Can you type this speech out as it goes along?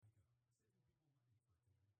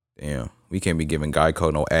Damn, we can't be giving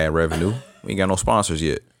Geico no ad revenue. We ain't got no sponsors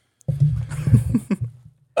yet.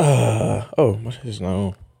 Oh, my shit is not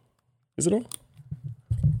on. Is it on?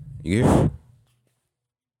 You hear?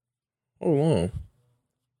 Hold on.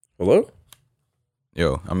 Hello?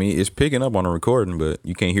 Yo, I mean, it's picking up on the recording, but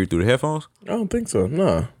you can't hear it through the headphones? I don't think so.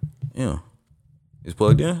 Nah. Yeah. It's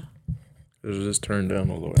plugged in? It's just turned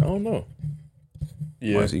down a little. I don't know.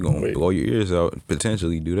 Yeah. Why is he going to blow your ears out and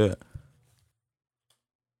potentially do that?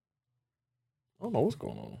 I don't know what's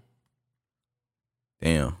going on.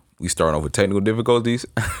 Damn. We starting off with technical difficulties?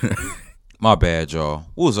 My bad, y'all.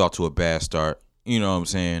 We was off to a bad start. You know what I'm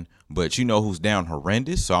saying? But you know who's down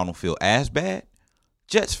horrendous, so I don't feel as bad?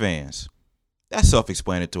 Jets fans. That's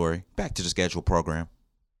self-explanatory. Back to the scheduled program.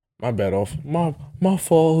 My bad off. My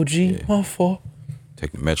fault, OG. Yeah. My fault.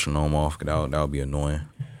 Take the metronome off, because that would be annoying.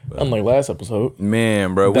 But, unlike last episode.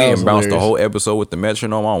 Man, bro, we didn't bounce the whole episode with the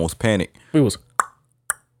metronome. I almost panicked. We was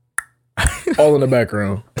all in the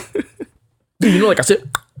background. Dude, you know, like I said,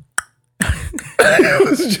 it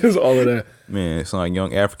was just all of that. Man, it's like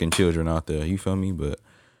young African children out there. You feel me? But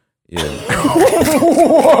yeah.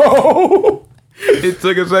 Whoa. It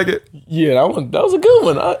took a second. Yeah, that was a good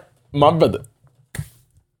one. My brother.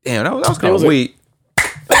 Damn, that was kind of weak.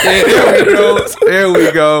 There we go. There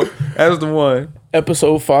we go. That's the one.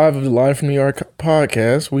 Episode 5 of the Live from New York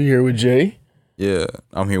podcast. We here with Jay. Yeah,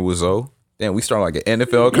 I'm here with Zoe. Damn, we start like an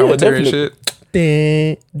NFL commentary and shit.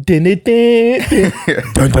 Dun, dun, dun, dun,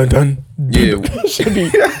 dun, dun, dun. Yeah,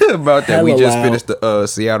 about that. We just loud. finished the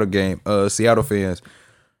Seattle game. Seattle fans,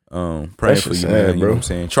 praying for you, sad, man. You bro. know what I'm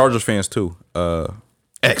saying? Chargers fans too.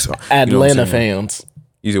 Excellent. Atlanta fans.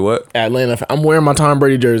 You said what? Atlanta. I'm wearing my Tom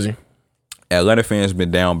Brady jersey. Atlanta fans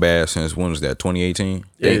been down bad since when was that? 2018.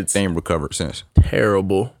 They ain't recovered since.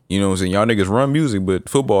 Terrible. You know what I'm saying? Y'all niggas run music, but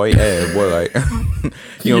football ain't ass, boy. Like,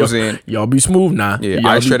 you know what I'm saying? Y'all be smooth now. Yeah,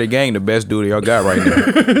 Ice Shredder Gang, the best dude y'all got right now.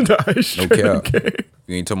 No cap.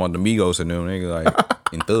 You ain't talking about the Migos and them, nigga, like,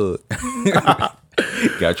 in Thug.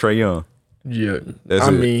 Got Trey Young. Yeah. That's I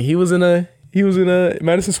mean, he was in a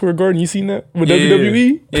Madison Square Garden. You seen that? With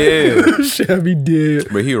WWE? Yeah. Shit, be dead.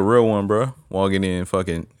 But he a real one, bro. Walking in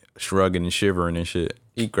fucking shrugging and shivering and shit.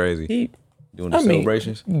 He crazy. Doing the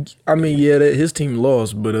celebrations. Yeah, his team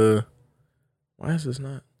lost, but why is this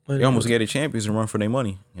not? They almost get the champions and run for their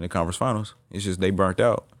money in the conference finals. It's just they burnt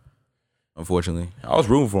out, unfortunately. I was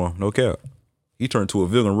rooting for him, no cap. He turned to a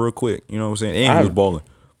villain real quick. You know what I'm saying? And he was balling.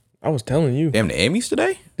 I was telling you. Damn, the Emmys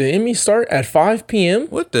today? The Emmys start at 5 p.m.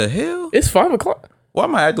 What the hell? It's 5 o'clock. Why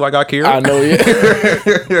am I acting like I care? I know,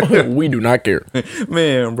 yeah. We do not care.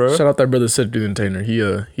 Man, bro. Shout out that brother Cedric the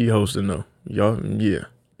Entertainer. He hosting though. Y'all, yeah.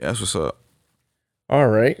 That's what's up. All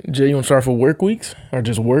right. Jay, you want to start for work weeks? Or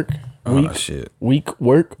just work? Week? Shit. Week,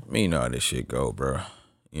 work? Me know how this shit go, bro.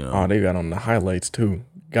 You know. Oh, they got on the highlights too.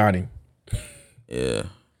 Got him. Yeah.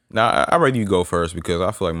 Now, I'd rather you go first because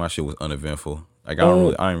I feel like my shit was uneventful. Like,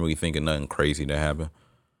 I ain't really thinking nothing crazy that happened.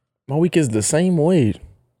 My week is the same way.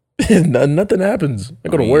 Nothing happens. I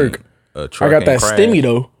go to work. I got that stimmy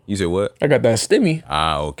though. You said what? I got that stimmy.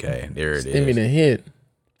 Okay. There it is. Stimmy that hit.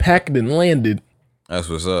 Packed and landed. That's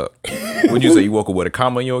what's up. What'd you say? You woke up with a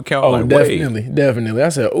comma in your account? Oh, like, definitely. I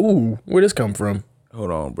said, ooh, where'd this come from?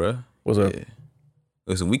 Hold on, bro. What's up? Yeah.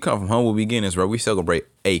 Listen, we come from humble beginnings, bro. We celebrate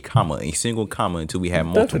a single comma until we have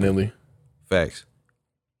multiple. Definitely. Facts.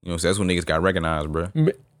 You know, so that's when niggas got recognized, bro.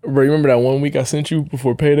 Bro, you remember that one week I sent you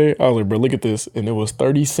before payday? I was like, bro, look at this. And it was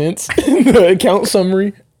 30 cents in the account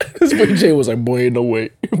summary. This boy Jay was like, boy, ain't no way.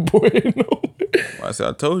 Boy, ain't no way. I said,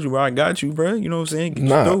 I told you, bro. I got you, bro. You know what I'm saying?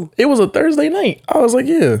 Nah, it was a Thursday night. I was like,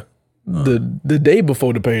 yeah. The day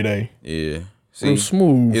before the payday. Yeah. See, it was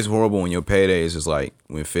smooth. It's horrible when your payday is just like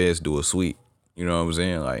when feds do a sweep. You know what I'm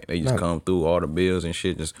saying? Like, they just come through all the bills and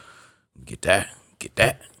shit. Just get that.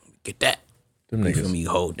 Them niggas. Feel me,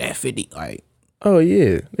 hold that 50. Like, oh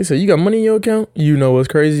yeah, they said you got money in your account. You know what's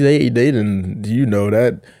crazy? They didn't. You know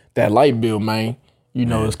that light bill, man. You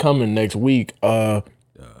know it's coming next week. Let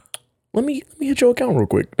me hit your account real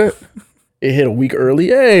quick. It hit a week early.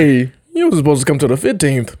 Hey, you was supposed to come to the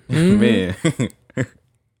 15th. Man.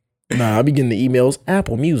 Nah, I be getting the emails.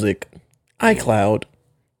 Apple Music, iCloud,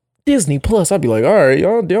 Disney Plus. I'd be like, all right,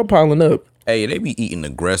 y'all piling up. Hey, they be eating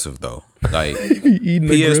aggressive though. Like Eating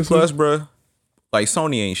PS aggressive. Plus, bro. Like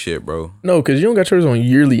Sony ain't shit, bro. No, because you don't got yours on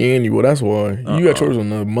yearly annual. That's why. You got yours on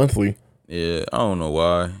the monthly. Yeah, I don't know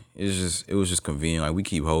why. It was just convenient. Like we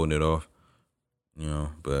keep holding it off, you know.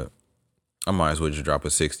 But I might as well just drop a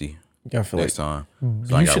 60 next time.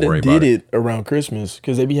 So You should have did it around Christmas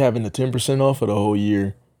because they be having the 10% off for the whole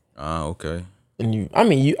year. Okay. And I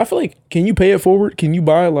feel like, can you pay it forward? Can you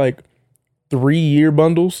buy like 3-year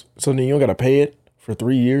bundles so then you don't gotta pay it for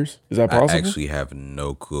 3 years? Is that possible? I actually have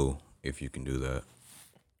no clue if you can do that.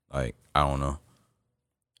 Like, I don't know.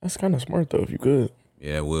 That's kind of smart though. If you could.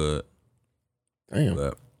 Yeah, it would. Damn.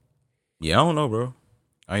 But yeah, I don't know, bro.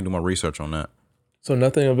 I ain't do my research on that. So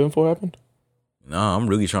nothing eventful happened? Nah, I'm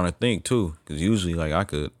really trying to think too, because usually like I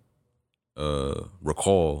could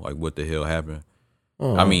recall like what the hell happened.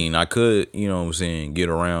 Oh. I mean, I could, you know what I'm saying, get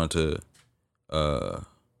around to the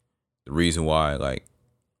reason why like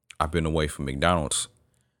I've been away from McDonald's.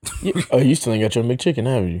 You still ain't got your McChicken,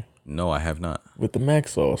 have you? No, I have not. With the mac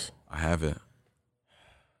sauce. I haven't.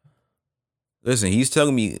 Listen, he's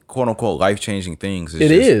telling me quote unquote life changing things.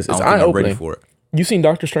 It is. I It's don't think I'm ready eye-opening. for it. You seen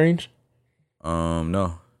Doctor Strange?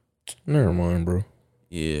 No. Never mind, bro.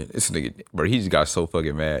 Yeah, this nigga, bro, he just got so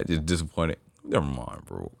fucking mad, just disappointed. Never mind,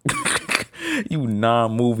 bro. You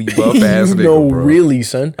non-movie buff ass nigga, No, bro. really,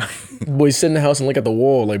 son. Boy, sit in the house and look at the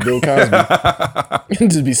wall like Bill Cosby.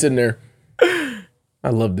 Just be sitting there. I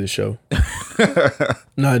love this show.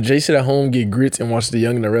 Nah, Jay sit at home, get grits, and watch The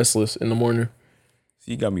Young and the Restless in the morning.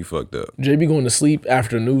 He got me fucked up. Jay be going to sleep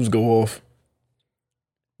after the news go off.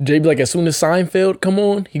 Jay be like, as soon as Seinfeld come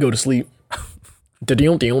on, he go to sleep. That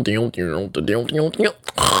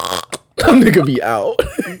nigga be out.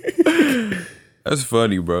 That's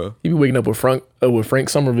funny, bro. You be waking up with Frank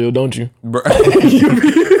Somerville, don't you? Bro.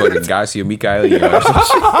 Fucking Garcia Mikael.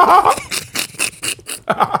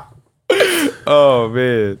 Oh,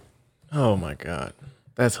 man. Oh my god,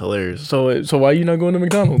 that's hilarious. So why you not going to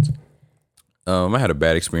McDonald's? I had a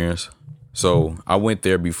bad experience. So I went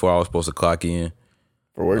there before I was supposed to clock in.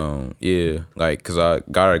 For work? Yeah, like, because I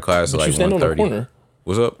got out of class at But like you stand on the 1:30. corner.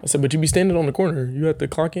 What's up? I said, but you be standing on the corner. You have to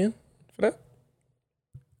clock in for that?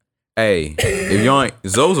 Hey, if y'all ain't,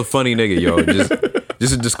 Zoe's a funny nigga, yo.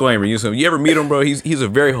 Just a disclaimer. You ever meet him, bro? He's a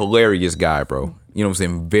very hilarious guy, bro. You know what I'm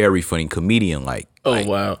saying? Very funny comedian, like. Oh, like,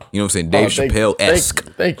 wow. You know what I'm saying? Dave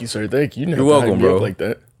Chappelle-esque. Thank you, sir. Thank you. You're welcome, bro. Like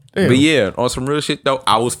that. Damn. But yeah, on some real shit though,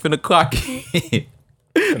 I was finna clock in.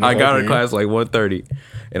 I got out of class like 1:30,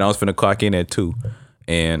 and I was finna clock in at 2.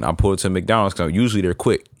 And I pulled to McDonald's because usually they're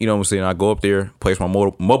quick. You know what I'm saying? I go up there, place my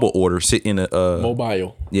mobile order, sit in a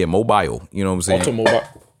Mobile. Yeah, mobile. You know what I'm saying? Automobile.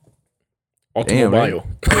 Damn, Automobile.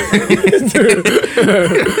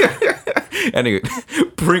 That nigga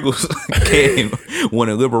Pringles can won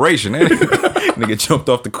a liberation. That nigga jumped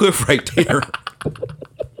off the cliff right there.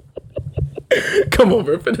 Come on,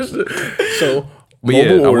 bro. Finish it. So, But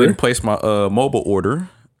mobile yeah, I order. went and placed my mobile order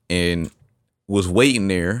and was waiting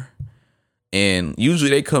there. And usually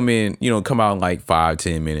they come out in like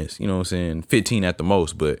 5-10 minutes. You know what I'm saying? 15 at the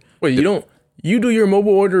most. But Wait, you do your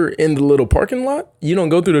mobile order in the little parking lot? You don't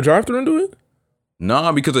go through the drive-thru and do it?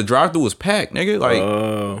 nah, because the drive-thru was packed, nigga.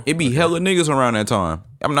 Like it be hella niggas around that time.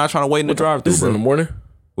 I'm not trying to wait in the drive-thru, This is bro. in the morning?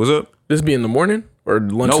 What's up? This be in the morning or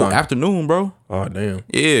lunchtime? No, afternoon, bro. Oh, damn.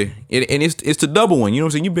 Yeah, and it's the double one. You know what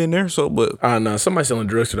I'm saying? You been there, so but Nah, somebody selling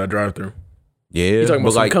drugs to that drive-thru. yeah, You talking but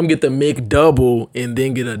about like come get the McDouble and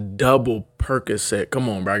then get a double Percocet. Come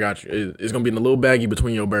on, bro. I got you. It's going to be in a little baggie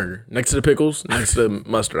between your burger. Next to the pickles, next to the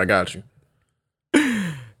mustard. I got you.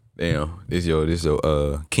 damn, this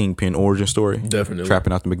your Kingpin origin story. Definitely.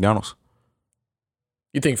 Trapping out the McDonald's.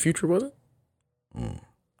 You think Future wasn't?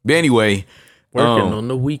 But anyway, Working on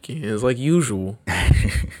the weekends like usual.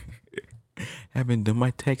 haven't done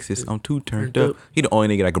my Texas. I'm too turned up. He the only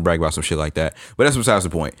nigga that can brag about some shit like that. But that's besides the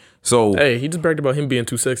point. So Hey, he just bragged about him being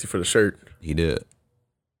too sexy for the shirt. he did.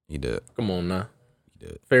 Come on now. He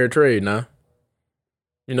did. Fair trade now.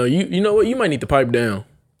 You know what? You might need to pipe down.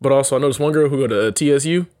 But also, I know this one girl who go to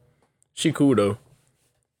TSU. She cool though.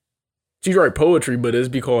 She write poetry, but it's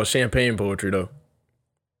be called champagne poetry though.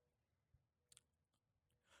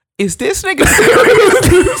 Is this nigga serious?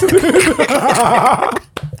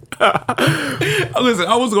 Listen,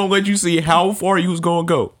 I was gonna let you see how far you was gonna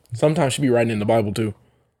go. Sometimes she be writing in the Bible too.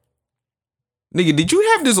 Nigga, did you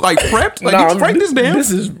have this like prepped? Like, did you write this down?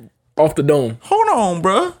 This is off the dome. Hold on,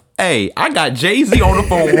 bruh. Hey, I got Jay-Z on the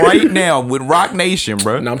phone right now with Rock Nation,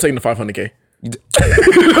 bruh. Now I'm taking the 500K.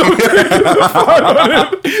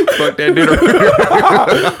 Fuck that dinner.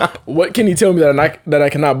 What can you tell me that I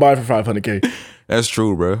cannot buy for 500K? That's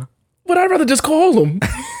true, bruh. But I'd rather just call him.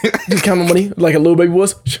 Just count the money like a little baby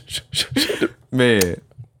was. Man,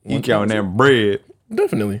 you counting that bread.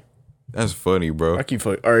 Definitely. That's funny, bro. I keep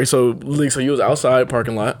fucking. All right, so you was outside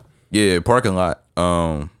parking lot. Yeah, parking lot.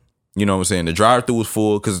 You know what I'm saying? The drive-thru was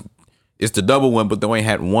full because it's the double one, but they only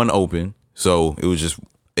had one open. So it was just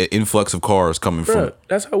an influx of cars coming from. Bruh,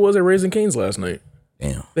 that's how it was at Raising Cane's last night.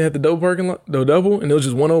 Damn. They had the double parking lot, the double, and there was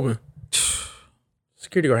just one open.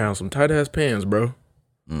 Security guard had some tight ass pants, bro.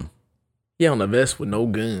 Yeah, on the vest with no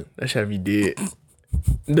gun. That should be dead.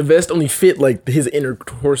 The vest only fit like his inner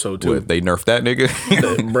torso too. What, they nerfed that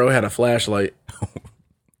nigga? Bro had a flashlight.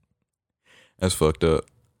 That's fucked up.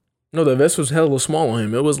 No, the vest was hella small on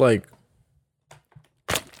him. It was like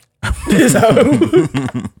this how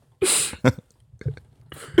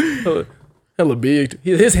hella big.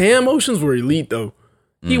 His hand motions were elite though.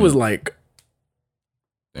 He was like,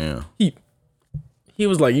 damn. He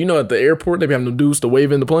was like, at the airport they be having them dudes to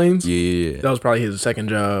wave in the planes. Yeah. That was probably his second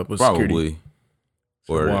job. Was Probably. Security.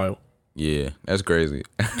 Or wild. Yeah, that's crazy.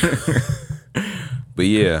 But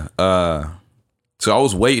yeah, so I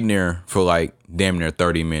was waiting there for like damn near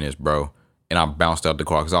 30 minutes, bro. And I bounced out the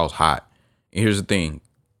car because I was hot. And here's the thing.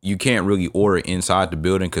 You can't really order inside the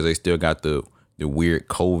building because they still got the weird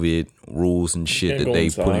COVID rules and shit that they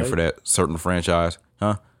put in for that certain franchise.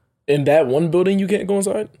 Huh? In that one building you can't go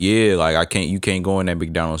inside? Yeah, like you can't go in that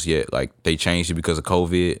McDonald's yet. Like they changed it because of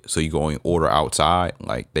COVID. So you go and order outside.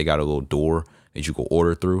 Like they got a little door that you can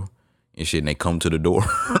order through and shit, and they come to the door.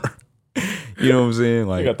 You know what I'm saying?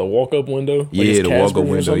 Like they got the walk-up window. Yeah, the walk-up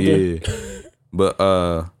window, yeah.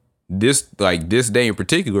 But this day in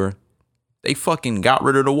particular, they fucking got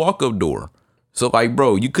rid of the walk-up door. So like,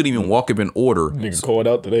 bro, you couldn't even walk up and order. Nigga called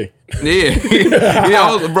out today.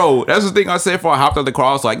 Yeah. Bro, that's the thing I said before I hopped out the car.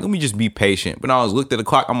 I was like, let me just be patient. But I was looked at the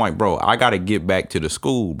clock. I'm like, bro, I gotta get back to the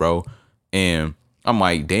school, bro. And I'm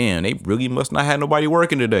like, damn, they really must not have nobody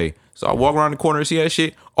working today. So I walk around the corner and see that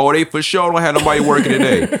shit. Oh, they for sure don't have nobody working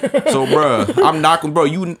today. So, bro, I'm knocking, bro.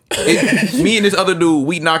 Me and this other dude,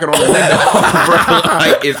 we knocking on the window, bro.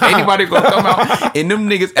 Like, is anybody gonna come out? And them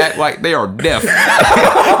niggas act like they are deaf.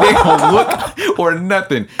 They don't look or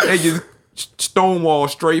nothing. They just stonewall,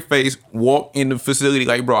 straight face, walk in the facility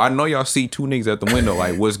like, bro, I know y'all see two niggas at the window.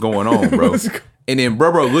 Like, what's going on, bro? And then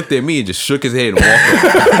bro looked at me and just shook his head and walked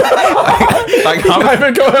up. like I'm not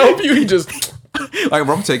even gonna help you. He just like,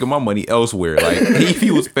 bro, I'm taking my money elsewhere. Like he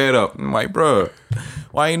was fed up. I'm like, bro,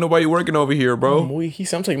 why ain't nobody working over here, bro? He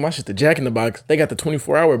said, I'm taking my shit to Jack in the Box. They got the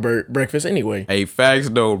 24-hour breakfast anyway. Hey, facts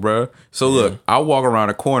though, bro. So look, I walk around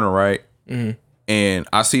the corner, right? Mm-hmm. And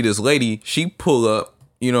I see this lady. She pull up.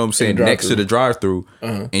 You know what I'm saying? Next to the drive-thru.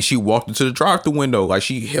 And she walked into the drive-thru window. Like,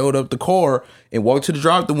 she held up the car and walked to the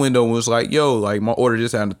drive-thru window and was like, yo, like, my order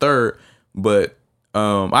just had the third. But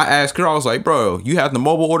I asked her, I was like, bro, you have the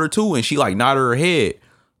mobile order too? And she, like, nodded her head.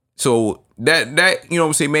 So that you know what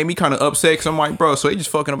I'm saying, made me kind of upset. Because I'm like, bro, so they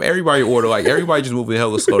just fucking up everybody order. Like, everybody just moving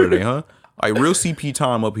hella slow today, huh? Like, real CP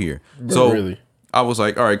time up here. Bro, so really? I was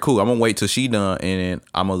like, all right, cool. I'm going to wait till she done. And then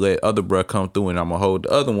I'm going to let other bruh come through and I'm going to hold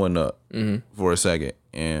the other one up for a second.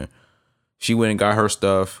 And she went and got her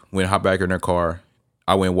stuff, went hop back in her car.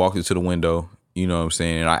 I went and walked into the window, you know what I'm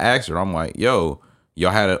saying? And I asked her, I'm like, yo,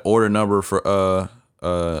 y'all had an order number for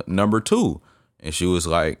number 2. And she was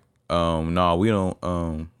like, no, we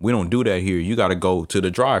don't do that here. You gotta go to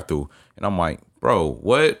the drive-thru. And I'm like, bro,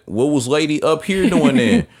 what was lady up here doing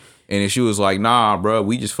then? And then she was like, nah, bro,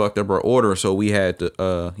 we just fucked up our order, so we had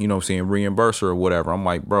to you know what I'm saying, reimburse her or whatever. I'm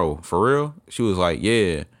like, bro, for real? She was like,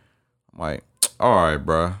 yeah. I'm like, all right,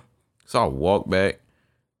 bro. So I walked back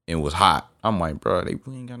and it was hot. I'm like, bro, they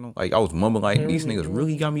really ain't got no, like, I was mumbling like, these niggas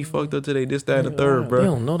really got me fucked up today, this, that, and the third, bro. They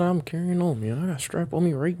don't know that I'm carrying on, man. I got a strap on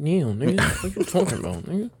me right now, nigga. What you talking about,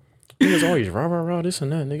 nigga? Niggas always rah, this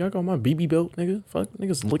and that, nigga. I got my BB belt, nigga. Fuck,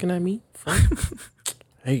 niggas looking at me. Fuck.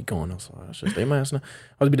 I hate going outside. I should stay my ass now.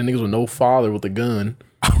 I was be the niggas with no father with a gun.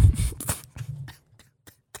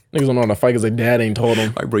 Niggas don't know how to fight because their dad ain't told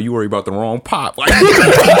them. Like, bro, you worry about the wrong pop. Like,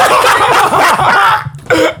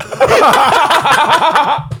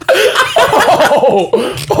 oh,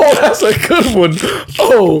 that's a good one.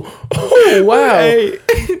 Oh, wow. Hey.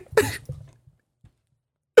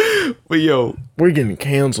 But yo, we're getting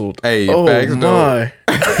canceled. Hey, oh facts, my.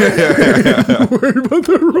 Worry about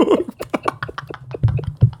the wrong pop.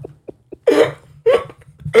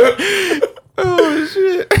 Oh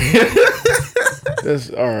shit. That's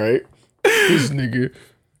all right. This nigga.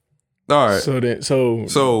 All right. So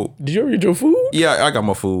did you ever get your food? Yeah, I got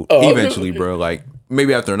my food. Eventually, bro. Like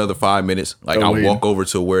maybe after another 5 minutes, like I walk over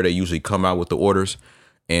to where they usually come out with the orders,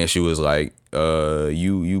 and she was like,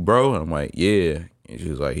 you bro? And I'm like, yeah. And she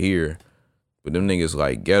was like, here. But them niggas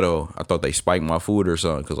like ghetto. I thought they spiked my food or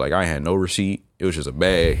something because like I had no receipt. It was just a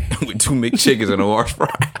bag with 2 McChickens and a large fry.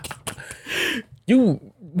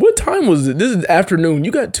 What time was it? This is afternoon.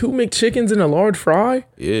 You got 2 McChickens and a large fry?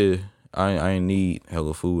 Yeah. I ain't need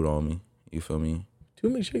hella food on me. You feel me? 2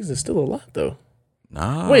 McChickens is still a lot though.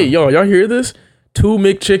 Nah. Wait, y'all hear this? 2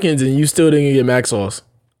 McChickens and you still didn't get mac sauce.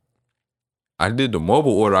 I did the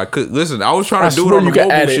mobile order. I could listen. I was trying to do it on the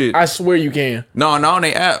mobile shit. I swear you can. No, not on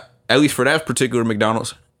the app. At least for that particular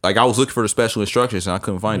McDonald's. Like I was looking for the special instructions and I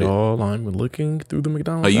couldn't find it. Y'all, I'm looking through the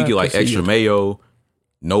McDonald's. Like you app get like to see extra it. mayo,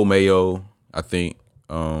 no mayo. I think.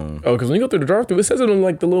 Oh, because when you go through the drive-thru, it says it in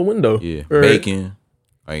like the little window. Yeah, Or- bacon.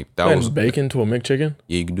 Like that Adding was bacon to a McChicken.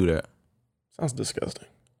 Yeah, you can do that. Sounds disgusting.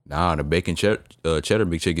 Nah, the bacon cheddar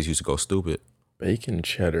McChickens used to go stupid. Bacon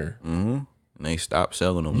cheddar. And they stopped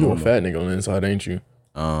selling them. You no a more. fat nigga on the inside, ain't you?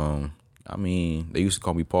 I mean, they used to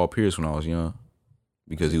call me Paul Pierce when I was young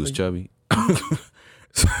because he was chubby,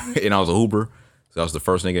 and I was a hooper. So that was the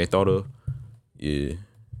first nigga they thought of. Yeah.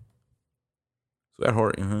 So that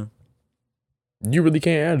hard, You really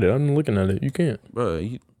can't add it. I'm looking at it. You can't. bro.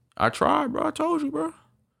 I tried, bro. I told you, bro.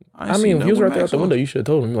 I mean, if he was right there out the window, you should have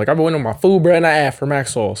told him. Like, I've been waiting on my food, bro, and I asked for mac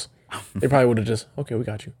sauce. They probably would have just, okay, we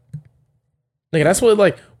got you. Nigga, that's what,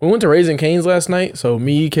 like, we went to Raising Cane's last night. So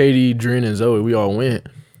me, Katie, Dren, and Zoe, we all went.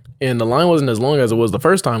 And the line wasn't as long as it was the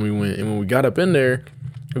first time we went. And when we got up in there,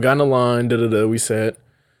 we got in the line, we sat.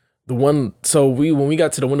 When we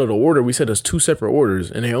got to the window to order, we said there's 2 separate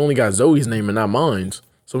orders. And they only got Zoe's name and not mine's.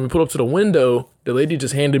 So when we put up to the window, the lady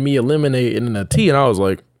just handed me a lemonade and a tea. And I was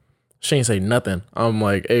like, she ain't say nothing. I'm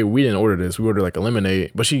like, hey, we didn't order this. We ordered like a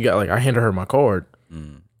lemonade. But she got like, I handed her my card.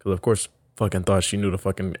 Because of course, fucking thought she knew the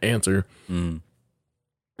fucking answer.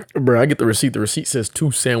 Bro, I get the receipt. The receipt says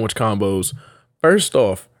 2 sandwich combos. First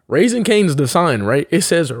off, Raising Cane's the sign, right? It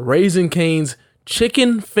says Raising Cane's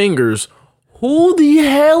chicken fingers. Who the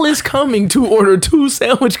hell is coming to order 2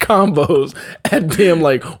 sandwich combos at damn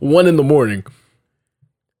like 1 a.m?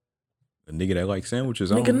 A nigga that like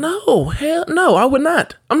sandwiches. Nigga, no. Hell no, I would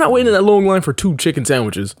not. I'm not waiting in that long line for 2 chicken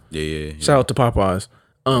sandwiches. Yeah. Shout out to Popeyes.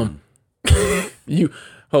 You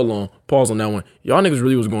hold on, pause on that one. Y'all niggas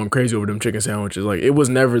really was going crazy over them chicken sandwiches. Like, it was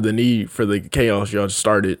never the need for the chaos y'all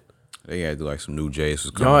started. They had to like some new J's.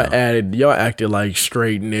 Y'all acted like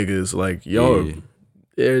straight niggas. Like y'all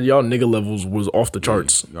nigga levels was off the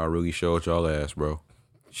charts. Y'all really showed y'all ass, bro.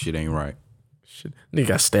 Shit ain't right. Shit. Nigga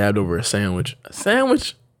got stabbed over a sandwich. A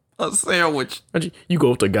sandwich? A sandwich. You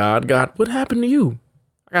go up to God, what happened to you?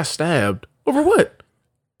 I got stabbed. Over what?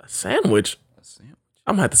 A sandwich?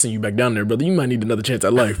 I'm gonna have to send you back down there, brother. You might need another chance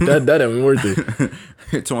at life. That ain't worth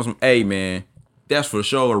it. Told some, hey man, that's for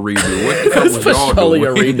sure a redo. What the fuck was For y'all surely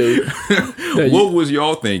doing? a redo. What was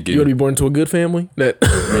y'all thinking? You want to be born into a good family? Man,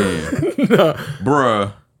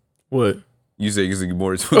 bruh. What? You said you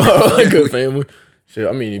born into A good family. Shit,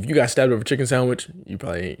 I mean, if you got stabbed over a chicken sandwich, you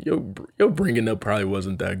probably ain't. Your bringing up probably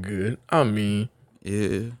wasn't that good. I mean,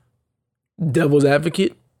 yeah. Devil's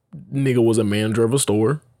advocate, nigga was a man, drove a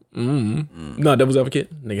store. No, devil's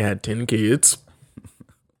advocate, nigga had 10 kids.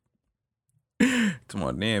 Come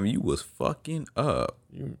on, damn, you was fucking up.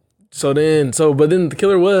 But then the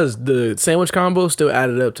killer was the sandwich combo still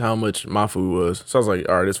added up to how much my food was. So I was like,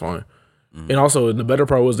 all right, it's fine. And also the better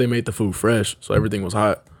part was they made the food fresh, so everything was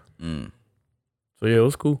hot. So yeah, it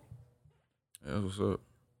was cool. Yeah, that's what's up.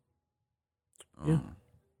 Yeah.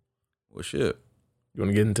 Well, shit. You want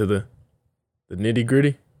to get into the nitty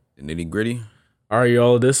gritty? The nitty gritty. All right,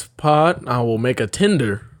 y'all. This pod, I will make a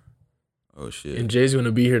Tinder. Oh shit. And Jay's going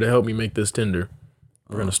to be here to help me make this Tinder.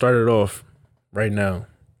 We're going to start it off right now.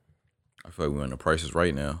 I feel like we're on the prices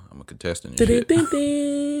right now. I'm a contestant. Come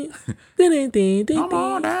Come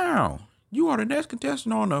on down. You are the next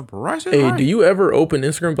contestant on the prices. Hey, right. do you ever open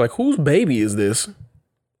Instagram and be like, whose baby is this?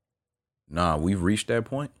 Nah, we've reached that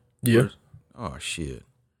point. Yeah. Oh shit.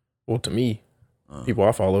 Well, to me, people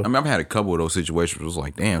I follow. I mean, I've had a couple of those situations where it was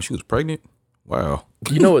like, damn, she was pregnant. Wow.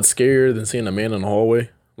 You know what's scarier than seeing a man in the hallway,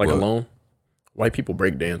 like What? alone? White people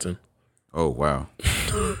breakdancing. Oh wow.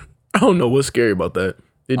 I don't know what's scary about that.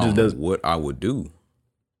 It I just don't know does. what I would do.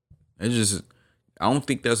 It's just, I don't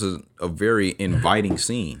think that's a very inviting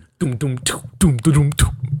scene. Doom, doom, doom, doom, doom,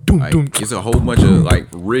 doom, doom, Like, doom. it's a whole bunch of like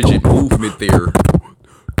rigid movement there.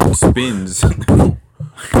 Spins.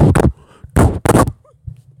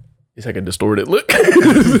 It's like a distorted look.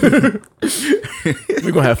 We're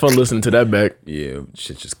gonna have fun listening to that back. Yeah,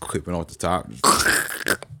 shit just clipping off the top.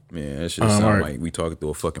 Man, that shit sound alright. like we talking through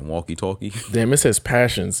a fucking walkie-talkie. Damn, it says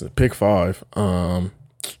passions. Pick 5. Let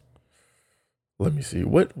me see.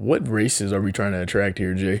 What races are we trying to attract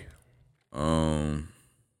here, Jay? Yeah,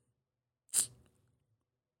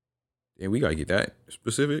 we gotta get that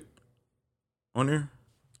specific on there.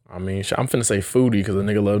 I mean, I'm finna say foodie because a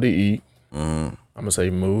nigga love to eat. I'm gonna say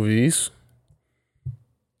movies.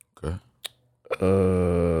 Okay.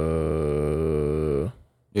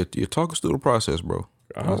 Yeah, talk us through the process, bro.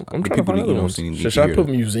 I'm The trying to people find that other don't ones. seem to Should I hear put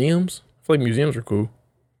that. museums? I feel like museums are cool.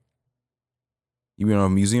 You been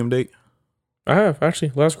on a museum date? I have,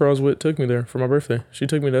 actually. Last girl I was with took me there for my birthday. She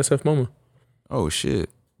took me to SF MoMA. Oh shit.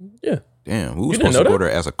 Yeah. Damn, we were You didn't supposed to know go that?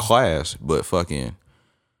 there as a class, but fucking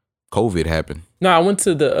COVID happened. No, I went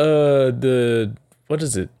to the what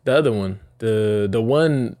is it? The other one. The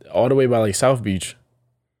one all the way by like South Beach.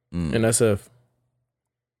 In SF.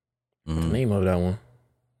 What's the name of that one?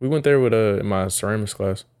 We went there with in my ceramics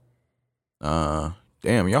class.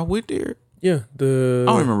 Damn, y'all went there? Yeah, I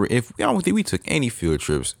don't remember I don't think we took any field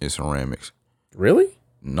trips in ceramics. Really?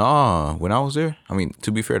 Nah, when I was there. I mean,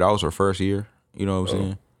 to be fair, that was our first year. You know what I'm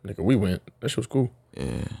saying? Nigga, we went. That shit was cool.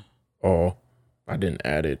 Yeah. Oh, I didn't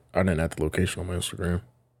add it. I didn't add the location on my Instagram.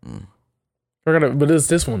 But it's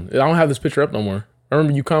this one. I don't have this picture up no more. I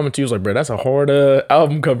remember you commented. You was like, bro, that's a hard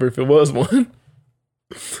album cover if it was one.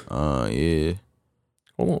 Yeah.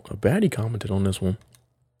 Hold on. A baddie commented on this one.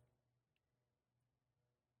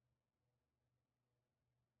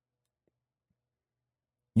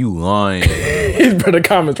 You lying. But the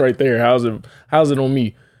comments right there. How's it on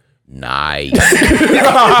me? Nice. The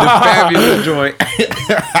fabulous joint.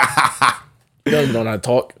 Young don't know how to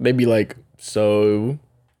talk. They be like, so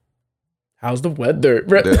how's the weather?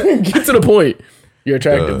 Get to the point. You're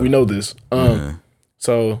attractive. We know this.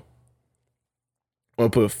 So I'm gonna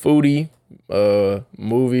put foodie,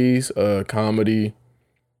 movies, comedy.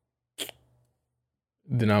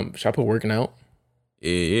 Then should I put working out?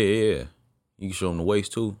 Yeah. You can show them the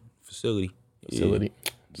waist too. Facility. Yeah.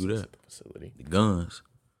 Do that. Facility. The guns.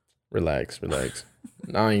 Relax.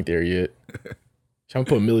 I ain't there yet. Should I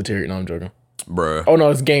put military? No, I'm joking. Bruh. Oh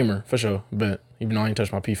no, it's gamer for sure. But even though I ain't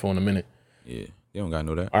touched my P4 in a minute. Yeah, you don't gotta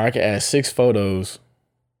know that. All right, I can add 6 photos.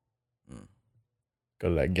 Go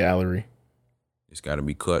to that gallery. It's gotta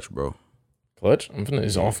be clutch, bro. Clutch?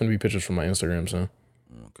 It's all finna be pictures from my Instagram, son.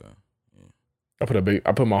 Okay. Yeah.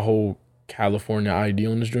 I put my whole California ID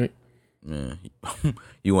on this joint. Man,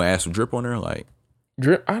 you want to add some drip on there? Like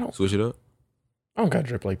drip? Switch it up. I don't got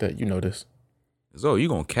drip like that. You know this. So you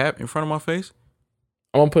gonna cap in front of my face?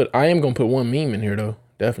 I am gonna put one meme in here though.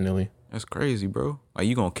 Definitely. That's crazy, bro. Like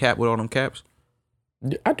you gonna cap with all them caps?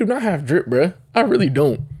 I do not have drip, bro. I really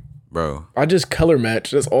don't. Bro. I just color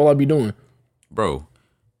match. That's all I be doing. Bro,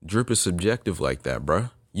 drip is subjective like that, bro.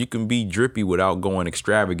 You can be drippy without going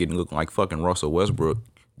extravagant and looking like fucking Russell Westbrook.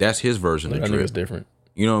 That's his version of drip. I think it's different.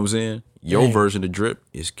 You know what I'm saying? Your version of drip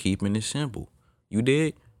is keeping it simple. You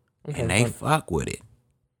dig? And they fuck with it.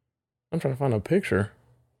 I'm trying to find a picture.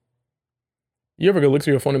 You ever go look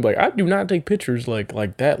through your phone and be like, I do not take pictures like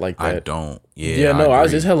that. I don't. Yeah, no, I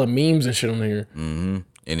was just hella memes and shit on here. Mm-hmm.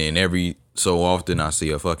 And then every so often I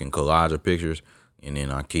see a fucking collage of pictures and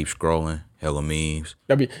then I keep scrolling, hella memes.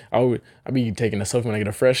 I be taking a selfie when I get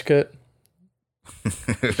a fresh cut.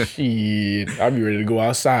 Shit. I'd be ready to go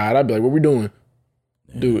outside. I'd be like, what we doing?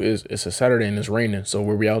 Dude, it's a Saturday and it's raining, so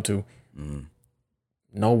where we out to?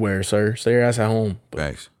 Nowhere, sir. Stay your ass at home.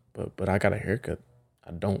 Facts. But I got a haircut.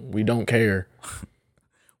 We don't care.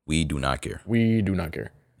 We do not care. We do not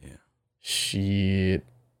care. Yeah. Shit.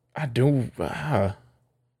 I do.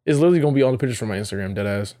 It's literally gonna be all the pictures from my Instagram,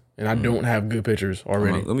 deadass. And I don't have good pictures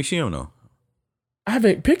already. Let me see them though. I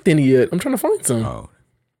haven't picked any yet. I'm trying to find some. Oh.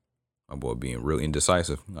 My boy being real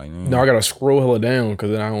indecisive. Like, No, I gotta scroll hella down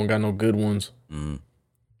because then I don't got no good ones. And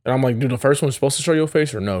I'm like, dude, the first one's supposed to show your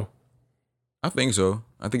face or no? I think so.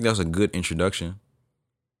 I think that's a good introduction.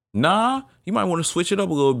 Nah, you might want to switch it up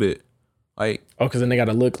a little bit. Like, because then they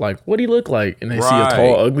gotta look like, what do he look like? And they see a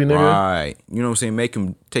tall, ugly nigga. Right. You know what I'm saying? Make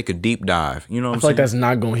him take a deep dive. You know what I'm saying? I feel like that's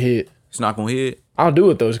not gonna hit. It's not gonna hit? I'll do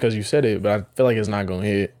it though, because you said it, but I feel like it's not gonna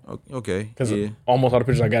hit. Okay. Because almost all the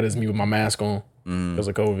pictures I got is me with my mask on because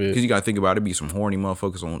of COVID. Because you gotta think about it, be some horny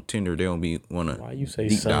motherfuckers on Tinder. They don't wanna. Why you say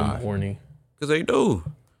some horny? Because they do.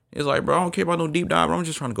 It's like, bro, I don't care about no deep dive. Bro. I'm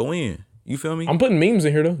just trying to go in. You feel me? I'm putting memes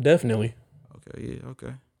in here though, definitely. Okay, yeah,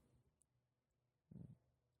 okay.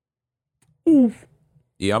 Oof.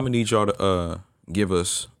 Yeah, I'm gonna need y'all to give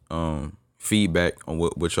us feedback on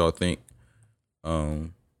what y'all think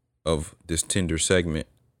of this Tinder segment.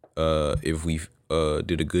 If we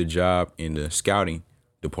did a good job in the scouting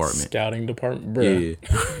department. Scouting department, bro. Yeah.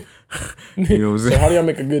 You know what I'm saying? So how do y'all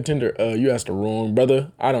make a good Tinder? You asked the wrong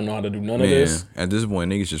brother. I don't know how to do none of this. At this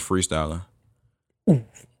point, niggas just freestyling. Oof.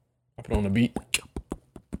 I put on the beat.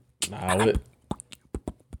 Nah, what?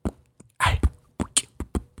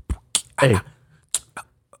 Hey.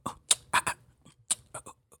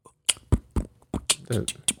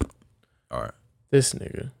 All right. This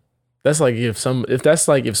nigga. That's like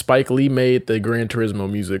if Spike Lee made the Gran Turismo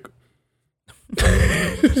music.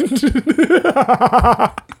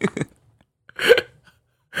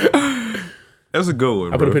 That's a good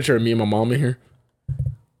one, I put a picture of me and my mom in here.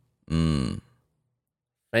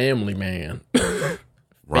 Family man. Right.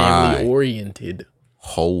 Family oriented.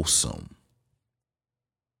 Wholesome.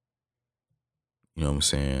 You know what I'm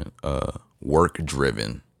saying? Work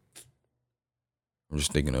driven. I'm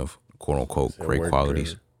just thinking of quote unquote Said great work qualities.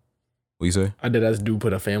 driven. What you say? I did as dude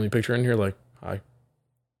put a family picture in here like, hi.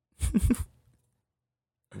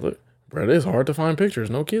 Look, bro, it is hard to find pictures.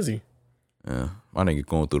 No kizzy. Yeah, my nigga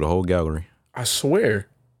going through the whole gallery. I swear.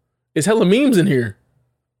 It's hella memes in here.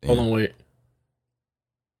 Damn. Hold on, wait.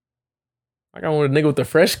 I got one with a nigga with the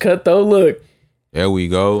fresh cut though. Look. There we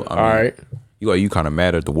go. All right. You kind of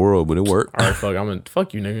mad at the world, but it worked. All right,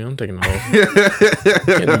 fuck you, nigga. I'm taking the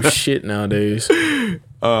whole. Can't do shit nowadays.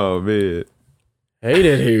 Oh man, Hate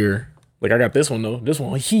it here. Like I got this one though. This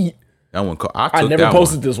one heat. that one. I I never that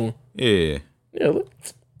posted one. this one. Yeah. Yeah, look.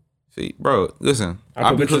 See, bro, listen. I I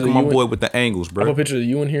put be pictures cooking of my you boy with the angles, I bro. put pictures of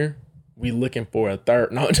you in here. We looking for a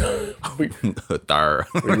third. No, we Third.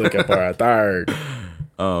 looking for a third.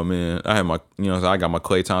 Oh man, I had my, I got my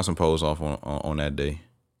Klay Thompson pose off on that day.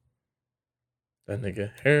 That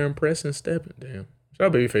nigga hair and pressing stepping. Damn. Shout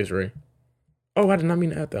out Babyface Ray. Oh, I did not mean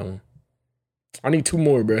to add that one. I need 2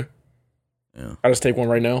 more, bro. Yeah. I just take one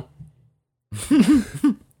right now.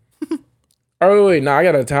 Oh wait, nah, I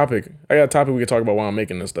got a topic. We can talk about while I'm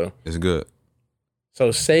making this though. It's good.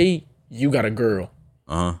 So say you got a girl.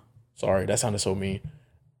 Uh huh. Sorry, that sounded so mean.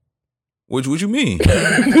 What you mean?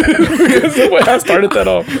 That's the way I started that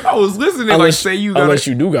off. I was listening. Unless Unless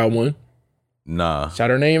you do got one. Nah.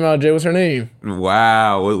 Shout her name out, Jay. What's her name?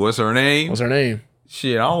 Wow. What's her name? What's her name?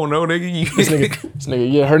 Shit, I don't know, nigga. This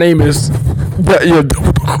nigga, yeah, her name is.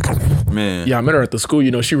 Man. Yeah, I met her at the school.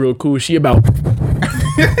 You know, she real cool. She about.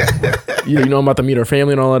 You know, I'm about to meet her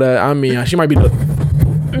family and all of that. I mean, she might be the.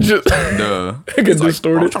 Just Duh. get Bro, I'm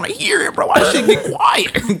distorted. trying to hear it, bro. Why shit get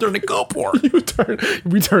quiet during the good part?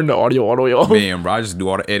 We turn the audio all the way off. Man, bro, I just do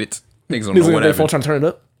all the edits. Niggas don't Niggas know on what their phone happened. trying to turn it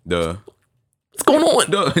up. Duh. What's going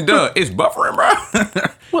on? Duh. It's buffering, bro.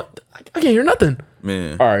 What? I can't hear nothing.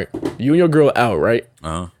 Man. All right, you and your girl out, right?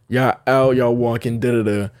 Uh-huh. Y'all out, y'all walking,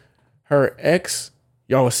 da-da-da. Her ex,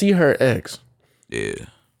 y'all see her ex. Yeah.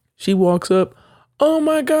 She walks up, oh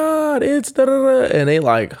my God, it's da-da-da. And they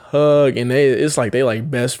like hug, and it's like they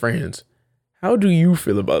like best friends. How do you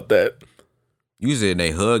feel about that? You said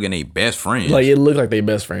they hug and they best friends. Like, it looked like they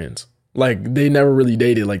best friends. Like, they never really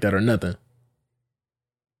dated like that or nothing.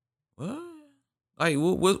 What? Like,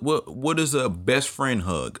 what is a best friend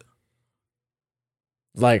hug?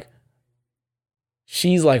 Like,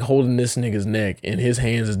 she's like holding this nigga's neck, and his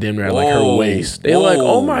hands is damn near at like her Whoa, waist. They're like,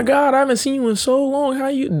 oh whoa. my God, I haven't seen you in so long. How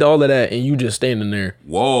you? All of that, and you just standing there.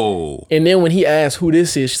 Whoa. And then when he asks who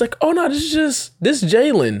this is, she's like, oh no, this is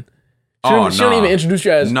Jalen. She don't even introduce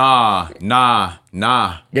you as Nah.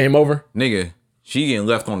 game over. Nigga, she getting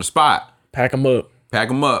left on the spot. Pack him up. Pack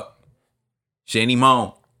him up. Send him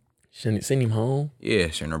home. Send him home.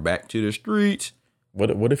 Yeah, send her back to the streets.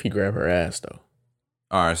 What if he grab her ass though?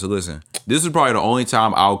 All right, so listen. This is probably the only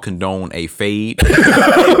time I'll condone a fade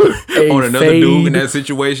on another dude in that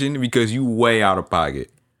situation because you way out of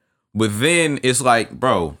pocket. But then it's like,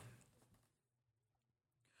 bro,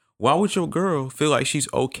 why would your girl feel like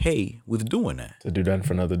she's okay with doing that? To do that in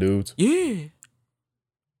front of other dudes. Yeah.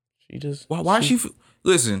 She just Why she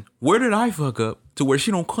listen, where did I fuck up to where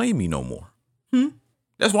she don't claim me no more?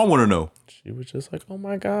 That's what I want to know. She was just like, oh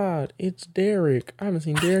my God, it's Derek. I haven't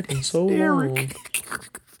seen Derek in so Derek.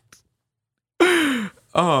 long.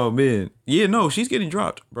 Oh man. Yeah, no, she's getting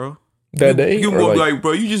dropped, bro. That day? You Or will be like- like,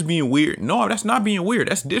 bro, you just being weird. No, that's not being weird.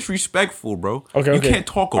 That's disrespectful, bro. Okay, You okay. can't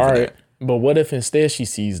talk over All right. that. But what if instead she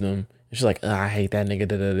sees them and she's like, I hate that nigga,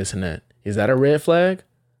 this and that. Is that a red flag?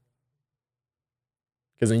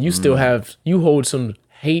 Because then you still you hold some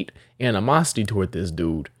hate, animosity toward this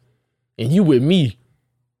dude. And you with me.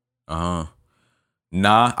 Uh-huh.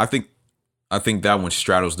 Nah, I think that one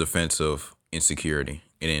straddles the fence of insecurity.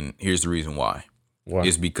 And then here's the reason why. Why?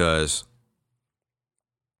 It's because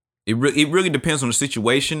it really depends on the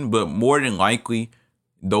situation, but more than likely,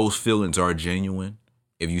 those feelings are genuine.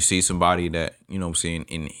 If you see somebody that, you know what I'm saying,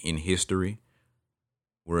 in history,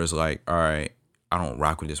 where it's like, all right, I don't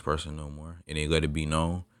rock with this person no more, and they let it be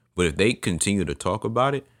known. But if they continue to talk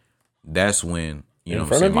about it, that's when, you know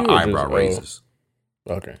what I'm saying, my eyebrow raises.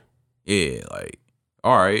 Okay. Yeah, like,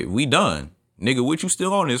 all right, we done. Nigga, what you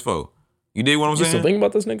still on this for? You dig what I'm You saying? still thinking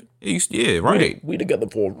about this nigga? Yeah, right. We together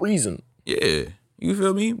for a reason. Yeah, you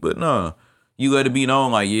feel me? But nah, you let it be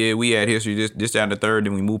known, like, yeah, we had history, this, that, and the third,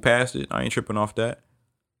 then we move past it. I ain't tripping off that.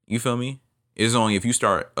 You feel me? It's only if you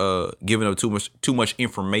start giving up too much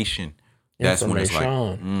information, that's when it's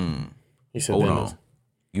like, He said hold that on,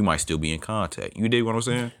 you might still be in contact. You dig what I'm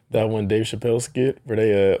saying? that one Dave Chappelle skit where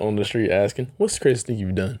they on the street asking, "What's the craziest thing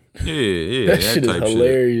you've done?" Yeah, That shit is type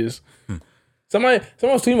hilarious. Somebody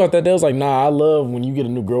was tweeting about that. They was like, "Nah, I love when you get a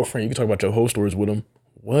new girlfriend. You can talk about your whole stories with them."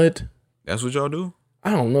 What? That's what y'all do?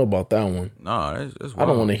 I don't know about that one. Nah, that's I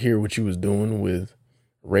don't want to hear what you was doing with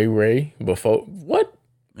Ray before. What?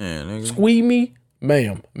 Man, nigga. Squeeze me,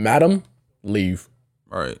 ma'am, madam, leave.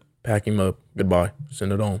 All right. Pack him up. Goodbye.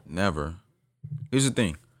 Send it on. Never. Here's the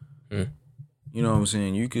thing. You know what I'm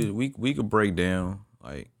saying? We could break down.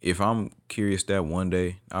 Like, if I'm curious that one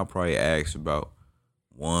day, I'll probably ask about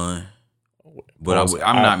one. But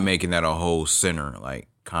I'm not making that a whole center, like,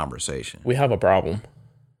 conversation. We have a problem.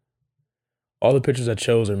 All the pictures I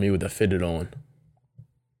chose are me with the fitted on.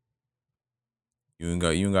 You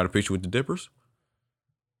ain't got a picture with the dippers?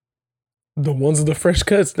 The ones with the fresh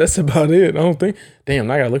cuts, that's about it. I don't think. Damn,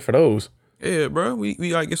 now I gotta look for those. Yeah, bro. We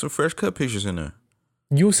gotta get some fresh cut pictures in there.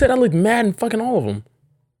 You said I looked mad in fucking all of them.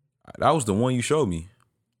 That was the one you showed me.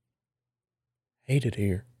 Hate it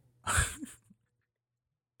here.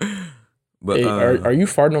 But hey, are you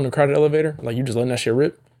farting on the crowded elevator? Like you just letting that shit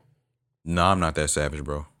rip? No, I'm not that savage,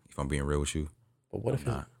 bro. If I'm being real with you. But what if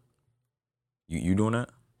not? You doing that?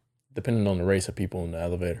 Depending on the race of people in the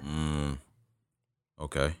elevator.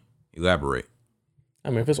 Okay. Elaborate.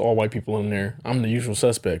 I mean, if it's all white people in there, I'm the usual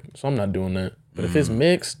suspect, so I'm not doing that. But if it's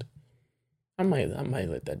mixed, I might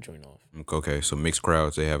let that joint off. Okay, so mixed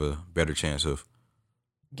crowds, they have a better chance of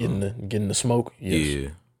getting the smoke. Yes. Yeah.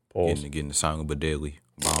 Pause. Getting the sound of a deadly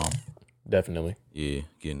bomb. Definitely. Yeah,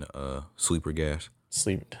 getting sleeper gas.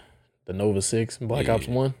 Sleep. The Nova 6, Black Ops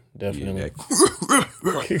 1, definitely. Yeah,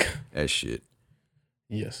 that shit.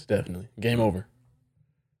 Yes, definitely. Game over.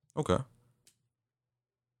 Okay.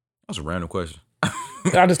 That's a random question.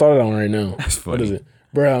 I just thought of that one right now. That's funny. What is it?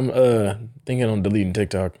 Bro, I'm thinking on deleting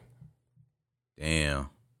TikTok. Damn.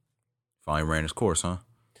 Fine ran his course, huh?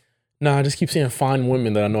 Nah, I just keep seeing fine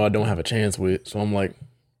women that I know I don't have a chance with. So I'm like,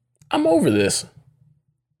 I'm over this.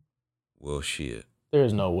 Well, shit.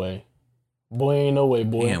 There's no way. Boy, ain't no way,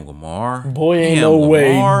 boy. Damn, Lamar. Boy, ain't Damn, no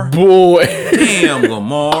Lamar. way, boy. Damn,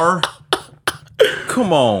 Lamar.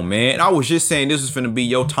 Come on, man. I was just saying this was finna be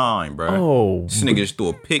your time, bro. Oh. This nigga just threw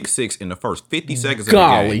a pick six in the first 50 seconds of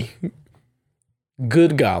golly. the game.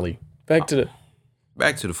 Good golly. Back to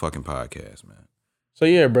the fucking podcast, man. So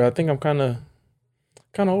yeah, bro, I think I'm kind of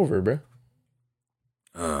over it, bro.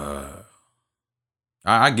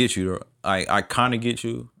 I get you, though. I kind of get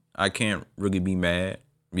you. I can't really be mad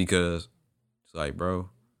because it's like, bro.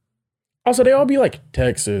 Also, they all be like,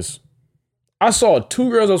 Texas. I saw 2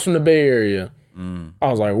 girls that was from the Bay Area. I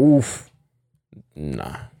was like, oof.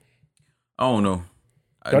 Nah. I don't know.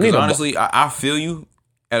 Because honestly, I feel you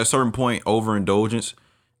at a certain point, overindulgence.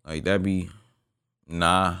 Like, that'd be,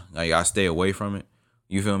 nah. Like, I stay away from it.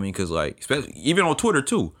 You feel me? Because, like, especially, even on Twitter,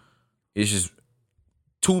 too. It's just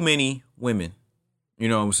too many women. You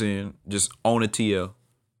know what I'm saying? Just on a TL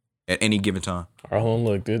at any given time. All right, hold on,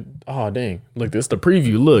 look. Oh, dang. Look, this is the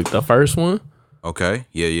preview. Look, the first one. Okay.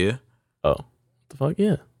 Yeah. Oh. The fuck?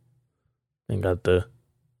 Yeah. And got the...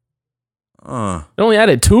 They only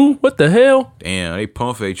added 2? What the hell? Damn, they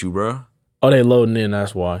pump fake you, bro. Oh, they loading in,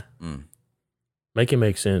 that's why. Make it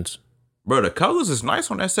make sense. Bro, the colors is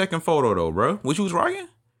nice on that second photo, though, bro. What you was rocking?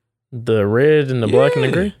 The red and the black and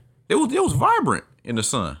the gray? It was vibrant in the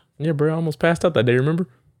sun. Yeah, bro, I almost passed out that day, remember?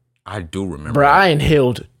 I do remember. Bro, I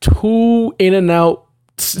inhaled 2 In-N-Out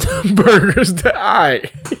burgers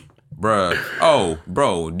that Bruh. Oh,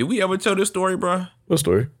 bro. Did we ever tell this story, bruh? What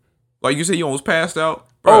story? Like you said, you almost passed out?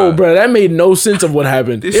 Bruh. Oh, bro, that made no sense of what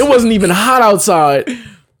happened. It wasn't even hot outside.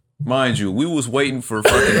 Mind you, we was waiting for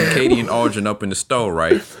fucking Katie and Aldrin up in the store,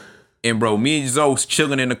 right? And, bro, me and Zoe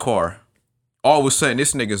chilling in the car. All of a sudden,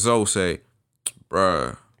 this nigga Zoe say,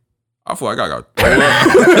 bruh, I feel like I got throw up.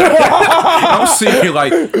 I'm sitting here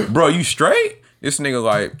like, bro, you straight? This nigga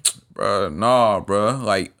like, bruh, nah, bruh.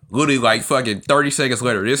 Like, literally like fucking 30 seconds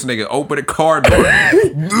later, this nigga opened the car door.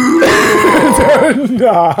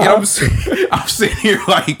 Nah. And I'm sitting here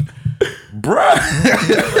like, bruh.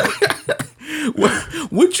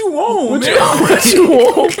 what you want, man? What you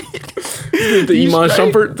want? The Iman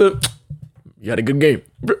Shumpert, you had a good game.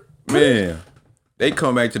 Man, they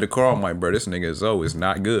come back to the car, I'm like, bro, this nigga Zoe is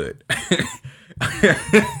not good.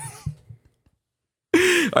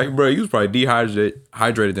 Like, bro, you was probably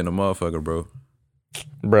dehydrated than a motherfucker, bro.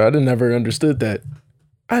 Bro, I never understood that.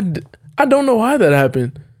 I don't know why that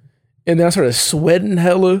happened. And then I started sweating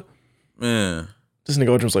hella. Man. This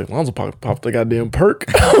nigga was like, Lonzo popped the goddamn perk.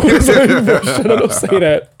 I was like, bro, shut up, don't say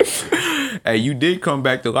that. Hey, you did come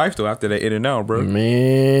back to life, though, after that In-N-Out, bro.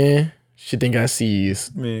 Man, shit think I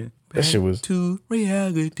sees. Man. That shit was... to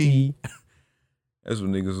reality. That's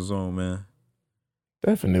what niggas was on, man.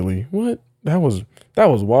 Definitely. What? That was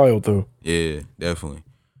wild, though. Yeah, definitely.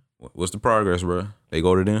 What's the progress, bro? They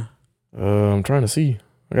go to them? I'm trying to see.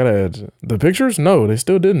 I gotta add the pictures. No, they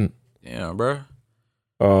still didn't. Yeah, bro.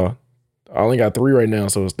 I only got 3 right now,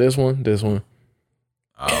 so it's this one.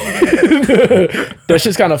 Oh, That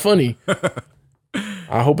shit's kind of funny.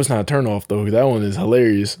 I hope it's not a turn off though. That one is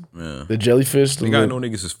hilarious. man. The jellyfish. You gotta know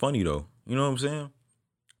niggas is funny though. You know what I'm saying?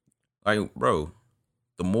 Like, bro,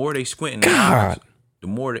 the more they squint in the eyes, the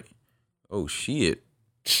more they. Oh shit!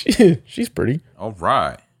 She's pretty. All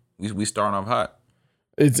right, we starting off hot.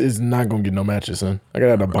 It's not gonna get no matches, son. I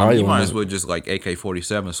gotta buy You might as well just like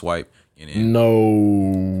AK-47 swipe. And then,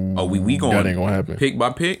 no. Oh, we going. That ain't gonna happen. Pick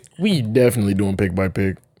by pick. We definitely doing pick by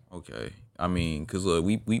pick. Okay, I mean, cause look,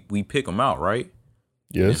 we pick them out, right?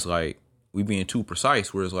 Yes. It's like we being too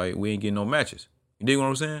precise, where it's like we ain't getting no matches. You dig what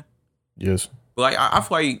I'm saying? Yes. But like I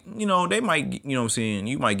feel like, you know, they might, you know what I'm saying,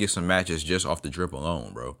 you might get some matches just off the drip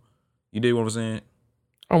alone, bro. You dig what I'm saying?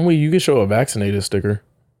 You can show a vaccinated sticker.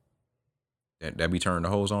 That be turning the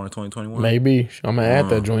hose on in 2021. Maybe. I'm gonna add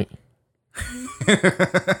that joint.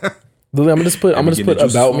 Literally, I'm gonna just put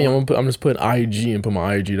about me. I'm just put IG and put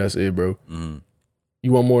my IG. That's it, bro. Mm-hmm.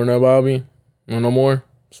 You want more than that, Bobby? You want no more?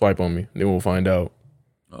 Swipe on me. Then we'll find out.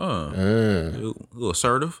 A little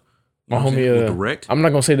assertive. My homie, direct. I'm not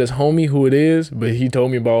gonna say this homie who it is, but he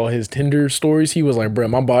told me about his Tinder stories. He was like, bro,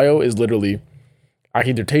 my bio is literally, I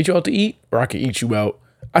can either take you out to eat or I can eat you out.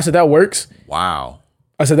 I said, that works. Wow.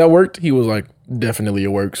 I said, that worked. He was like, definitely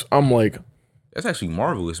it works. I'm like, that's actually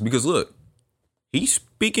marvelous because look, he's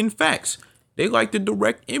speaking facts. They like the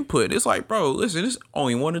direct input. It's like, bro, listen, it's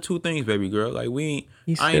only 1 or 2 things, baby girl. Like I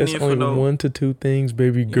ain't in for no 1 to 2 things,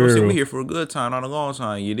 baby girl. You know, we here for a good time, not a long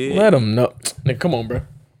time. You did. Let him know. Nigga, come on, bro.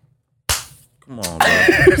 Come on, bro.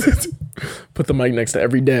 Put the mic next to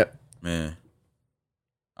every dap. Man,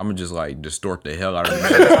 I'm gonna just like distort the hell out of this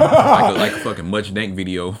shit. like a fucking Much Dank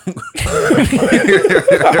video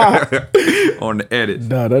on the edit.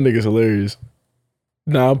 Nah, that nigga's hilarious.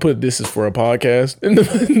 Nah, I'll put this is for a podcast in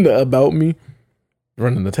the about me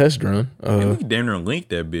running the test run. We damn near link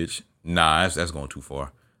that bitch. Nah, that's going too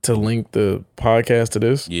far. To link the podcast to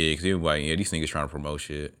this. Yeah, because everybody, these niggas trying to promote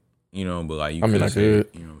shit. You know, but like you I could could.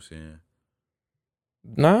 You know what I'm saying?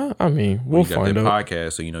 Nah, I mean, we'll find out. You got that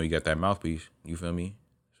podcast, so you know you got that mouthpiece. You feel me?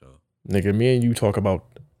 So nigga, me and you talk about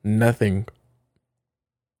nothing.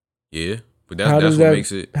 Yeah, but that's what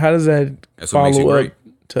makes it. How does that that's what makes it great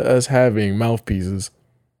to us having mouthpieces?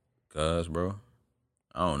 Cause, bro,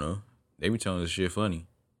 I don't know. They be telling this shit funny,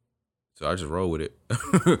 so I just roll with it.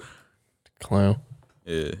 Clown.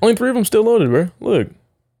 Yeah. Only 3 of them still loaded, bro. Look.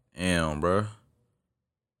 Damn, bro.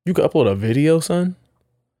 You can upload a video, son.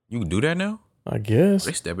 You can do that now? I guess.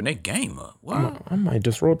 They stepping that game up. Wow. I might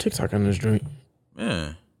just roll TikTok on this joint.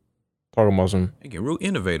 Man. Talking about some. They get real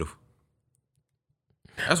innovative.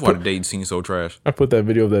 That's why the dating scene so trash. I put that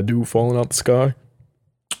video of that dude falling out the sky.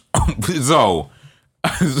 Nah.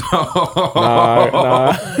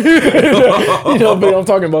 You know what I'm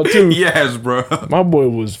talking about too. Yes, bro. My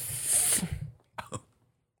boy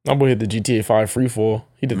hit the GTA 5 free fall.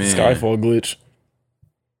 He did the Skyfall glitch.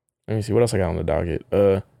 Let me see what else I got on the docket.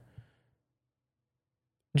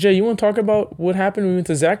 Jay, you want to talk about what happened when we went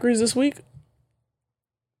to Zachary's this week?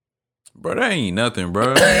 Bro, that ain't nothing,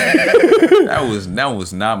 bro. that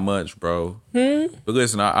was not much, bro. But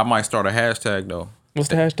listen, I might start a hashtag though. What's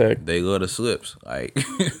the hashtag? They love the slips. Like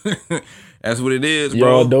that's what it is,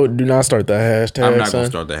 bro. Yo, do not start the hashtag. I'm not gonna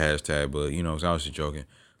start the hashtag, but you know, I was just joking.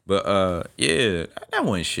 But yeah, that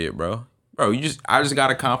wasn't shit, bro. Bro, I just got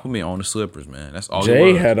a compliment on the slippers, man. That's all.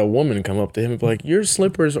 Jay had a woman come up to him and be like, "Your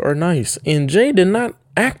slippers are nice," and Jay did not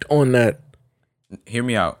act on that. Hear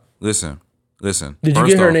me out. Listen. Did you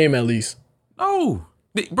get her name at least? No,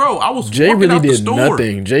 bro. I was. Jay really out the did store.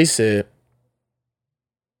 nothing. Jay said,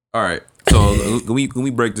 "All right, so let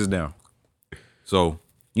me break this down." So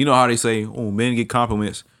you know how they say, "Oh, men get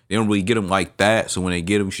compliments. They don't really get them like that. So when they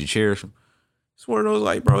get them, you should cherish them." It's one of those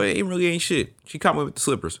like, bro, it ain't shit. She complimented the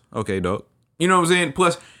slippers. Okay, dog. You know what I'm saying?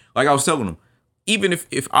 Plus, like I was telling them, even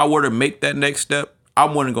if I were to make that next step, I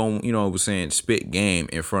wasn't going, you know, was saying spit game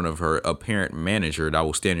in front of her apparent manager that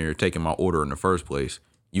was standing there taking my order in the first place.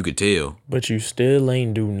 You could tell. But you still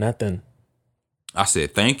ain't do nothing. I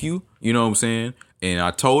said, thank you. You know what I'm saying? And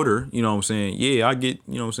I told her, you know what I'm saying? Yeah, I get,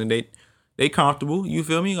 you know what I'm saying? They comfortable. You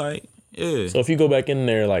feel me? Like, yeah. So if you go back in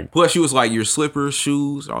there, like. Plus, she was like, your slippers,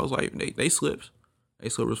 shoes. I was like, they slips. They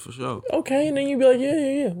slippers for sure. Okay. And then you be like,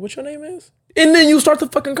 yeah. What your name is? And then you start the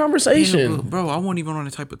fucking conversation. Yeah, bro, I wasn't even on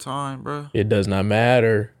that type of time, bro. It does not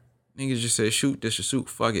matter. Niggas just said, shoot, this your suit.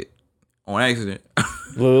 Fuck it. On accident.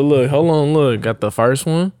 Look, hold on, look. Got the first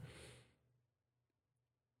one.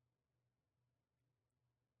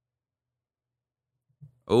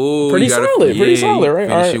 Oh, pretty solid, right?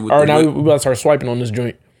 All right, now we about to start swiping on this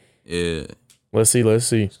joint. Yeah. Let's see. Let's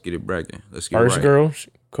get it bragging. Let's get First it right. girl,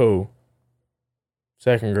 cool.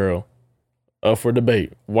 Second girl, up for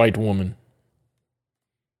debate. White woman.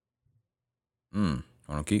 Hold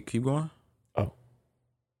on, keep going. Oh,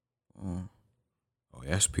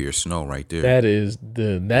 that's pure snow right there. that is a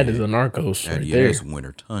Narcos right there. That's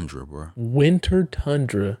winter tundra, bro. Winter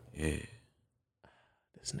tundra. Yeah.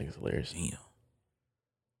 This nigga's hilarious. Damn.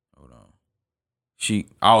 Hold on.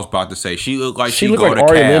 I was about to say she looked like She looked like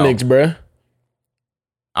Ari Lennox, bruh.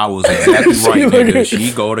 I was exactly right, nigga.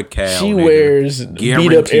 She go to Cal. She nigga. wears beat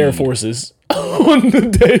up Guaranteed. Air Forces on the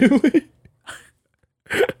daily.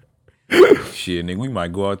 Shit, nigga, we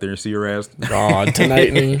might go out there and see her ass. God,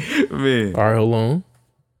 tonight, nigga. Man. All right, hold on.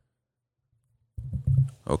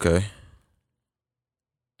 Okay.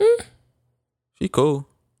 She cool.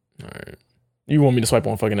 All right. You want me to swipe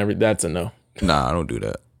on fucking every? That's a no. Nah, I don't do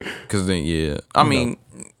that. Cause then, yeah. I mean,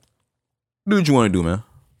 do what you want to do, man.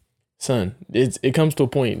 Son, it comes to a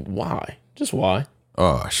point. Why? Just why?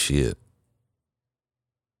 Oh shit.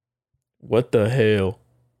 What the hell?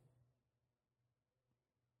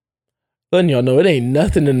 Letting y'all know it ain't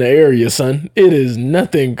nothing in the area, son. It is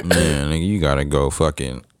nothing. Man, nigga, you gotta go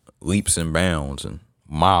fucking leaps and bounds and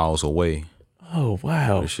miles away. Oh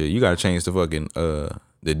wow. Shit, you gotta change the fucking the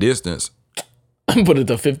distance. I'm put it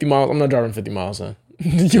to 50 miles. I'm not driving 50 miles, son.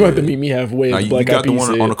 You have to meet me halfway. Now, you got the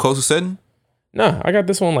one on the closest setting? Nah, I got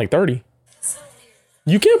this one like 30.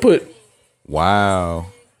 You can't put. Wow.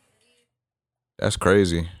 That's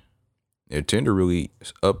crazy. Yeah, Tinder really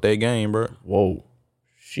up that game, bro. Whoa.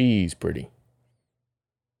 She's pretty.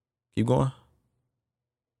 Keep going.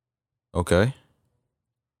 Okay.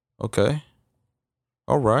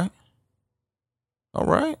 All right.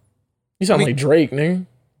 You sound like Drake, nigga.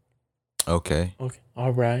 Okay.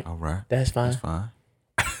 All right. That's fine. That's fine.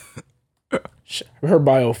 Her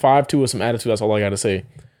bio 5'2" with some attitude. That's all I gotta say.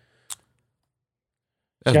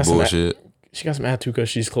 That's bullshit. She got some attitude because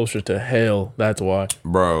she's closer to hell. That's why.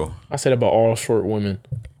 Bro. I said about all short women.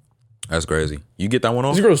 That's crazy. You get that one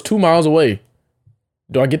off? This girl's 2 miles away.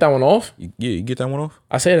 Do I get that one off? You get that one off?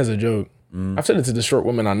 I say it as a joke. I've said it to the short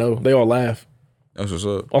women I know. They all laugh. That's what's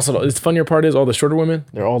up. Also, the funnier part is all the shorter women,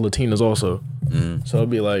 they're all Latinas also. So it'd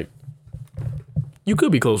be like, you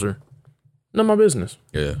could be closer. None of my business.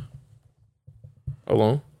 Yeah.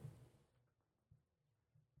 Alone?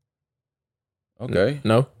 Okay.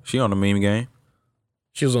 No. She on the meme game.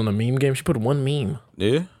 She was on the meme game. She put one meme.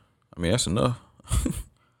 Yeah. I mean, that's enough.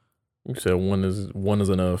 You said one is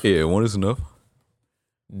enough. Yeah, one is enough.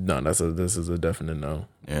 No, this is a definite no.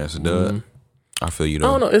 Yeah, it's a dud. I feel you I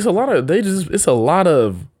though. don't know. It's a lot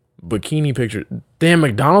of bikini pictures. Damn,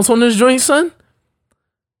 McDonald's on this joint, son.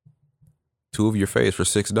 2 of your face for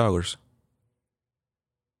 $6.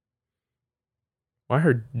 Why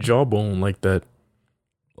her jawbone like that?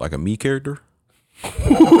 Like a me character?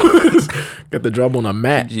 Got the jawbone on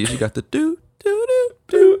mat. She got the do.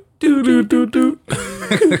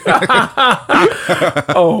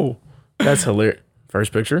 Oh, that's hilarious.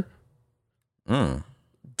 First picture.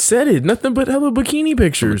 Said it. Nothing but hella bikini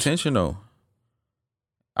pictures. Attention though.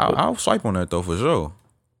 I'll swipe on that though for sure.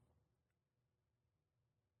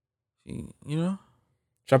 You know?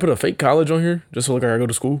 Should I put a fake college on here just so look like I go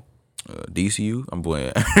to school? DCU. I'm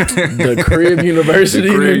playing. The Crib University.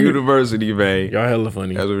 The Crib nigga. University, man. Y'all hella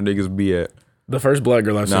funny. That's where niggas be at. The first black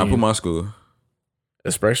girl I've Nah, seen. put my school.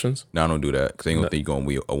 Expressions. Nah, don't do that. Cause they gonna think you gonna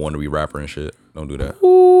be a wannabe rapper and shit. Don't do that.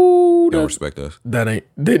 Ooh, They don't respect us. that ain't.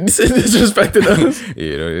 They disrespected us.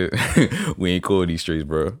 Yeah, we ain't cool in these streets,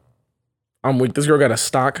 bro. I'm weak. This girl got a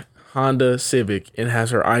stock Honda Civic and has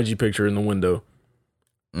her IG picture in the window.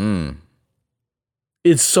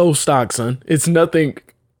 It's so stock, son. It's nothing.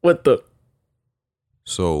 What the?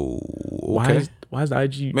 So okay. Why is the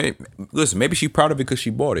IG? Maybe she proud of it because she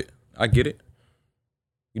bought it. I get it.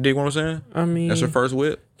 You dig what I'm saying? I mean, That's her first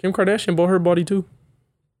whip. Kim Kardashian bought her body too.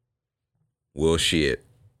 Well, shit.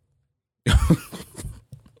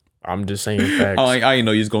 I'm just saying facts. I didn't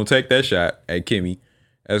know you was gonna take that shot at Kimmy.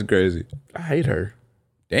 That's crazy. I hate her.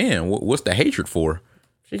 Damn, what's the hatred for?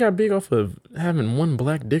 She got big off of having one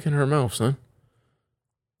black dick in her mouth, son.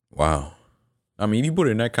 Wow. I mean, you put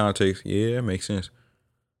it in that context, yeah, it makes sense.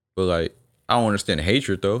 But like, I don't understand the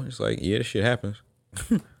hatred though. It's like, yeah, this shit happens.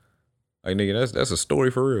 Like, nigga, that's a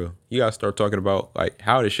story for real. You gotta start talking about like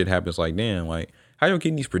how this shit happens. Like, damn, like how you get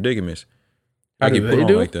in these predicaments? How I get do put they on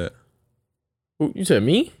do? like that. Who, you said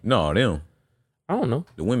me? No, them. I don't know.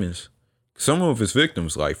 The women's. Some of it's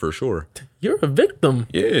victims, like for sure. You're a victim.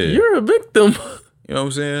 Yeah. You're a victim. You know what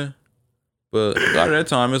I'm saying? But a lot of that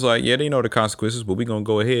time, it's like, yeah, they know the consequences, but we gonna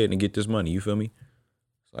go ahead and get this money. You feel me?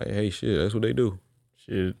 It's like, hey, shit, that's what they do.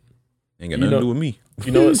 Shit. Ain't got nothing to do with me.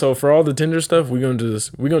 You know what? So for all the Tinder stuff, we're gonna do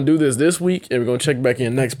this week, and we're gonna check back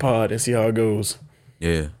in next pod and see how it goes.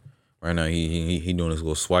 Yeah. Right now he doing his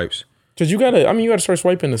little swipes. Cause you gotta start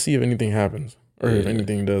swiping to see if anything happens or if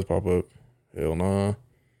anything does pop up. Hell nah.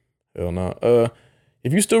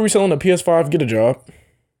 If you still reselling a PS5, get a job.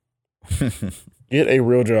 Get a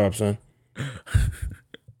real job, son.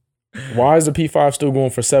 Why is the P5 still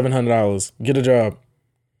going for $700? Get a job,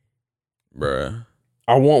 Bruh.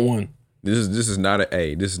 I want one. This is not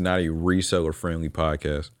a reseller friendly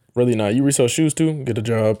podcast. Really not. You resell shoes too? Get a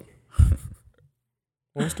job.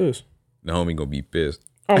 What's this? The homie gonna be pissed.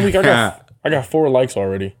 Oh, I got 4 likes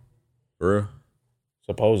already. Bruh.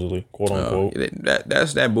 Supposedly, quote unquote.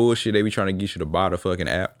 That's that bullshit. They be trying to get you to buy the fucking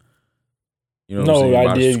app. You know what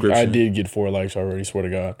I'm saying? I did get 4 likes already, swear to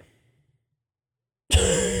God.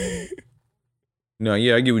 No,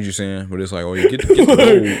 yeah, I get what you're saying, but it's like, oh, you get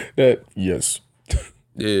the gold. Yes.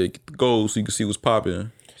 Yeah, get the gold so you can see what's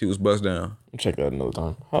popping, see what's bust down. Check that another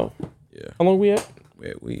time. How Yeah. How long we at?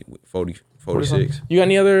 Yeah, we 46. You got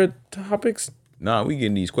any other topics? Nah, we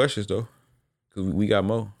getting these questions though, cause we got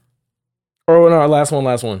more. Oh no, last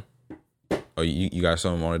one. Oh, you got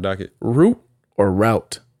something on the docket? Root or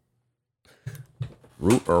route?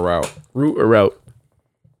 Root or route? Root or route?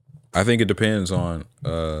 I think it depends on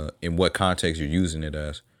in what context you're using it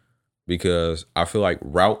as, because I feel like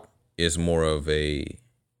route is more of a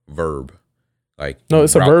verb. Like no,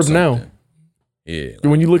 it's a verb something. now. Yeah.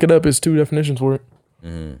 When you look it up, it's 2 definitions for it.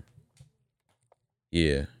 Mm-hmm.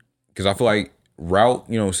 Yeah, because I feel like route.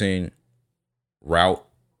 You know what I'm saying? Route.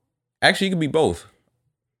 Actually, it could be both,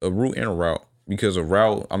 a route and a route. Because a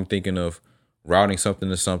route, I'm thinking of routing something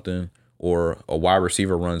to something, or a wide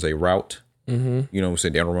receiver runs a route. Mm-hmm. You know what I'm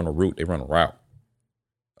saying? They don't run a route, they run a route.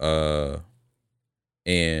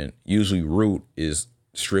 And usually route is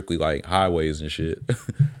strictly like highways and shit.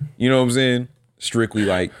 You know what I'm saying? Strictly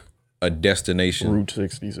like a destination. Route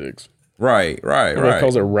 66. Right. Everybody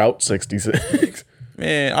calls it Route 66.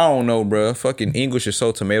 Man, I don't know, bro. Fucking English is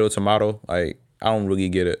so tomato. Like, I don't really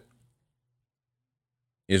get it.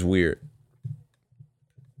 It's weird.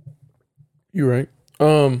 You right.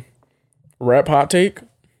 Rap hot take.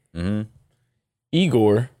 Mm-hmm.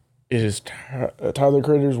 Igor is Tyler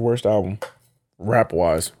Creator's worst album, rap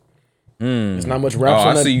wise. It's not much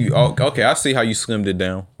rap. I see you. Okay, I see how you slimmed it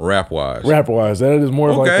down. Rap wise, that is more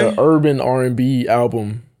of like the urban R&B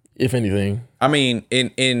album, if anything. I mean,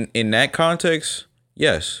 in that context,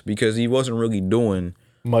 yes, because he wasn't really doing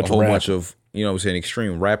much a whole rap. bunch of, you know what I'm saying,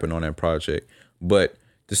 extreme rapping on that project. But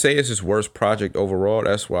to say it's his worst project overall,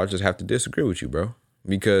 that's why I just have to disagree with you, bro.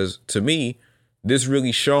 Because to me, this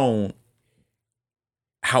really shown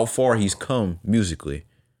how far he's come musically.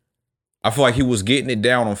 I feel like he was getting it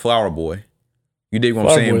down on Flower Boy. You dig what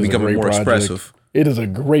I'm saying? Becoming more expressive. It is a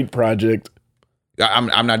great project.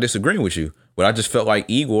 I'm not disagreeing with you, but I just felt like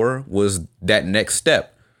Igor was that next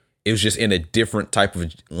step. It was just in a different type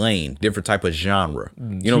of lane, different type of genre. You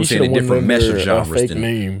know what I'm saying? A different mesh of genres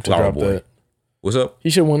than Flower Boy. That. What's up?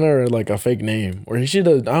 He should have went there like a fake name, or he should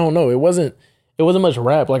have. I don't know. It wasn't much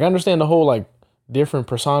rap. Like I understand the whole like different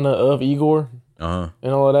persona of Igor and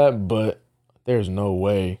all of that, but there's no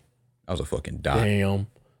way. That was a fucking dot. Damn,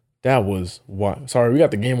 that was what. Sorry, we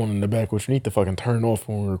got the game on in the back, which we need to fucking turn off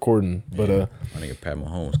when we're recording. But my nigga Pat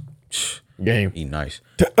Mahomes, game. he nice.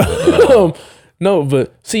 No,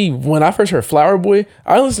 but see, when I first heard Flower Boy,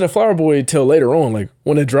 I didn't listen to Flower Boy till later on. Like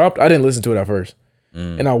when it dropped, I didn't listen to it at first.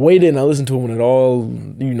 And I waited and I listened to it when it all,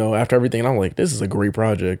 you know, after everything. And I'm like, this is a great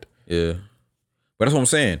project. Yeah. But that's what I'm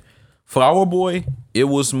saying. Flower Boy, it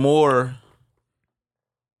was more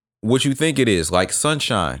what you think it is, like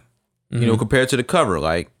sunshine. You know, compared to the cover,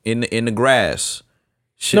 like in the grass.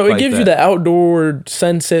 Shit no, it like gives you the outdoor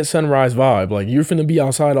sunset, sunrise vibe. Like you're finna be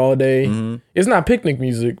outside all day. It's not picnic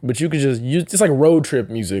music, but you could just use it's like road trip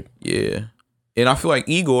music. Yeah. And I feel like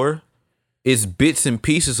Igor is bits and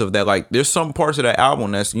pieces of that. Like there's some parts of that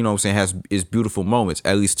album that's, you know what I'm saying, is beautiful moments,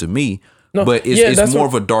 at least to me. No, but it's more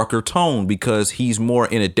of a darker tone because he's more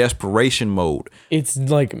in a desperation mode. It's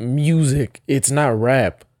like music. It's not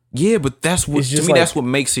rap. Yeah, but that's what to me like, that's what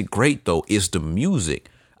makes it great though, is the music.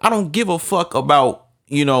 I don't give a fuck about,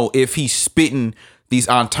 you know, if he's spitting these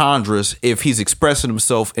entendres, if he's expressing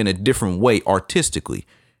himself in a different way artistically.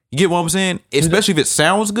 You get what I'm saying? Especially if it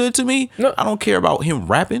sounds good to me. No. I don't care about him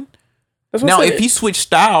rapping. Now, if he switched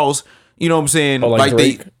styles, you know what I'm saying? Like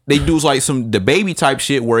they do like the baby type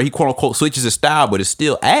shit where he quote unquote switches his style, but it's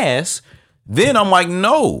still ass. Then I'm like,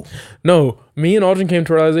 no. No, me and Aldrin came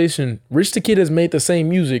to a realization. Rich the Kid has made the same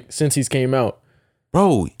music since he's came out.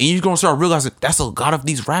 Bro, and you're going to start realizing that's a lot of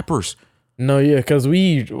these rappers. No, yeah, because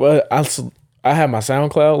I had my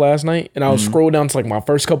SoundCloud last night, and I was scroll down to like my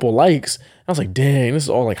first couple of likes. I was like, dang, this is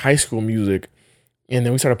all like high school music. And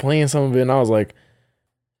then we started playing some of it, and I was like,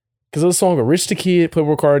 because it was a song of Rich the Kid,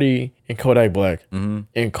 Playboi Carti, and Kodak Black. Mm-hmm.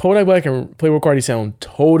 And Kodak Black and Playboi Carti sound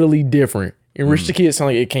totally different. And Rich the Kid sound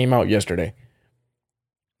like it came out yesterday.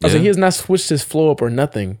 I was like, he has not switched his flow up or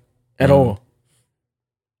nothing at all.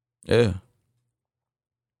 Yeah.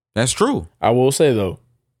 That's true. I will say though,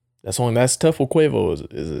 that song That's Tough with Quavo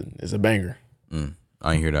is a banger.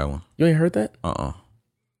 I ain't hear that one. You ain't heard that?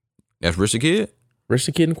 That's Rich the Kid? Rich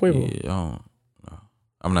the Kid and Quavo. Yeah, no.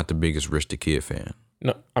 I'm not the biggest Rich the Kid fan.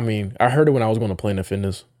 No, I mean, I heard it when I was going to Planet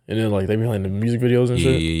Fitness. And then like they be playing the music videos and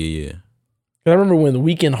shit. Yeah. I remember when The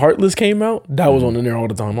Weeknd Heartless came out, that was on in there all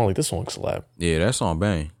the time. I'm like, this song slap. Yeah, that song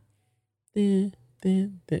bang.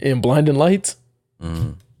 And Blinding Lights. I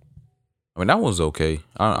mean, that one's okay.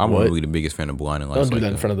 I'm What? really the biggest fan of Blinding Lights. Don't do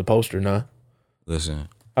that in front of the poster, nah. Listen.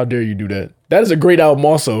 How dare you do that? That is a great album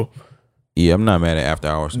also. Yeah, I'm not mad at After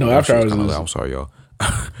Hours. No, That After shit's Hours kinda is- loud. I'm sorry, y'all.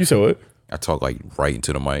 You said what? I talk like right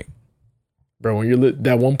into the mic. Bro, when you're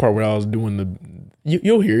that one part where I was doing the...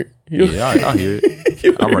 You'll hear it. Yeah, I'll hear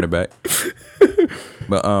it. I'll run it back.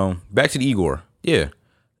 But back to the Igor. Yeah.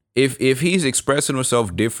 If he's expressing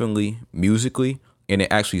himself differently musically and it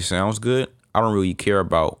actually sounds good, I don't really care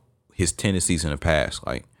about his tendencies in the past.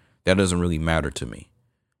 Like, that doesn't really matter to me.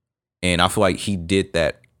 And I feel like he did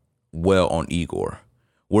that well on Igor.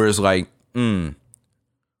 Whereas like,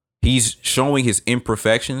 he's showing his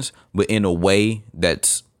imperfections, but in a way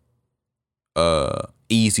that's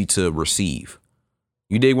easy to receive.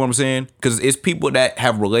 You dig what I'm saying? Because it's people that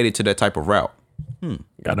have related to that type of route.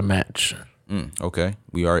 Got a match. Okay,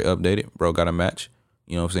 we already updated. Bro got a match.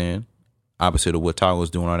 You know what I'm saying? Opposite of what Tyler was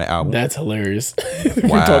doing on the album. That's hilarious.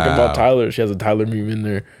 We're talking about Tyler. She has a Tyler meme in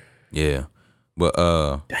there. Yeah. But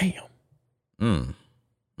Damn. God.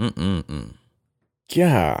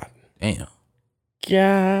 God. Damn.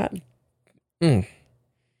 God.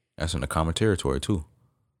 That's in the common territory too.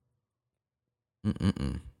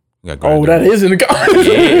 Oh, that is in the comments.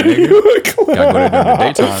 Yeah, nigga. Gotta go there during the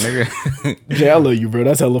daytime, nigga. Jay, I love you, bro.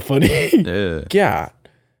 That's hella funny. Yeah. God.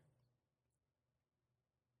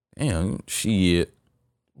 Damn, shit.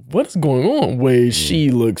 What is going on? Wait,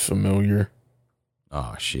 she looks familiar.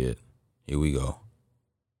 Oh, shit. Here we go.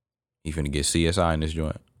 He finna get CSI in this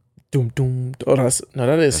joint. Doom, doom. Oh, that is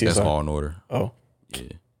CSI. That's Law and Order. Oh. Yeah.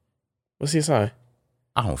 What's CSI?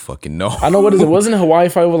 I don't fucking know. I know what is it. Wasn't it Hawaii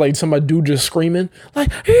Five with like somebody dude just screaming?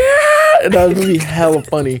 Like, yeah! And that was really hella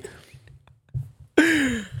funny.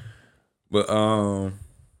 But what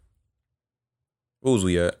was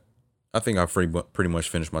we at? I think I pretty much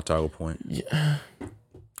finished my toggle point. Yeah.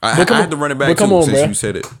 I had to run it back too since bruh. you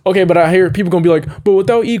said it. Okay, but I hear people gonna be like, but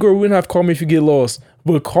without Igor, we wouldn't have Call Me If You Get Lost.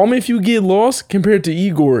 But Call Me If You Get Lost compared to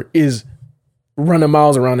Igor is running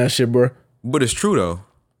miles around that shit, bro. But it's true though.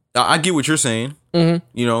 I get what you're saying. You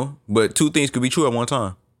know, but two things could be true at one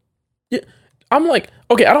time. Yeah, I'm like,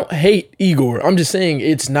 okay, I don't hate Igor. I'm just saying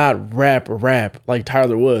it's not rap like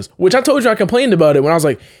Tyler was. Which I told you I complained about it when I was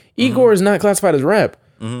like, Igor is not classified as rap.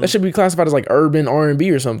 That should be classified as like urban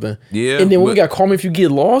R&B or something. Yeah. And then when we got Call Me If You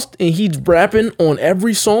Get Lost, and he's rapping on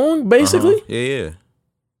every song, basically. Yeah.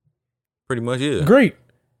 Pretty much, yeah. Great.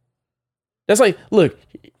 That's like, look,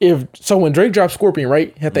 when Drake dropped Scorpion,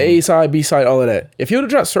 right? Had the A side, B side, all of that. If he would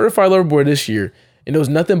have dropped Certified Lover Boy this year, and there was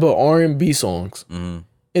nothing but R&B songs, and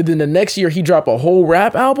then the next year he dropped a whole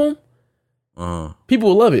rap album, people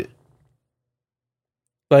would love it.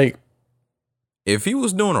 Like, if he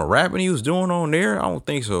was doing a rap and he was doing on there, I don't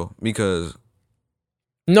think so. Because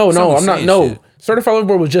no, I'm not. No, shit. Certified Lover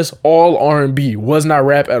Boy was just all R&B, was not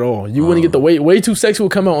rap at all. You wouldn't get the way too sexy will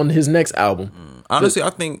come out on his next album. Honestly, I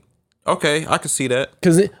think okay, I can see that.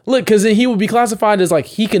 Because then he would be classified as like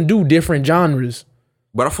he can do different genres.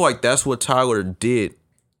 But I feel like that's what Tyler did.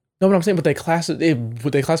 No, but I'm saying, but they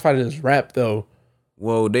classified it as rap though.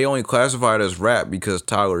 Well, they only classified it as rap because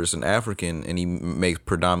Tyler is an African and he makes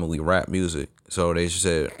predominantly rap music. So they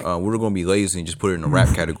said, we're going to be lazy and just put it in the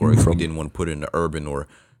rap category because we didn't want to put it in the urban or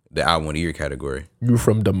the album of the year category. You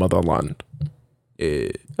from the motherland. Yeah.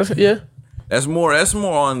 Yeah. That's more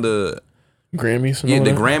on the Grammys. Yeah,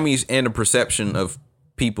 the Grammys and the perception of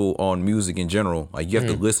people on music in general. Like you have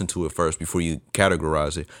to listen to it first before you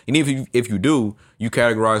categorize it. And if you do, you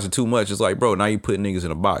categorize it too much. It's like, bro, now you put niggas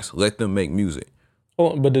in a box. Let them make music.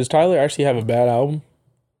 Hold on, but does Tyler actually have a bad album?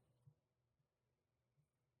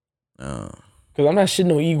 Because I'm not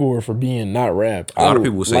shitting on Igor for being not rap. A lot of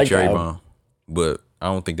people will say like Cherry Bomb, but I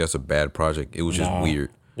don't think that's a bad project. It was just weird.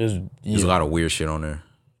 There's a lot of weird shit on there.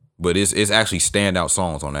 But it's actually standout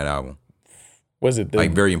songs on that album. Was it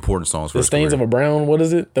like very important songs for the his Stains career. of a Brown? What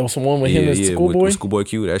is it? There was one with him and Schoolboy. With Schoolboy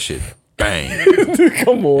Q. That shit bang.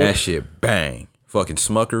 Come on. That shit bang. Fucking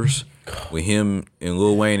Smuckers with him and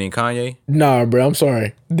Lil Wayne and Kanye. Nah, bro. I'm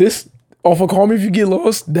sorry. This off of Call Me If You Get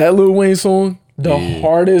Lost. That Lil Wayne song, the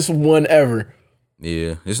hardest one ever.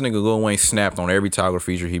 Yeah, this nigga Lil Wayne snapped on every Tyler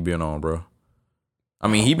feature he been on, bro. I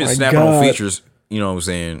mean, he been snapping on features, you know what I'm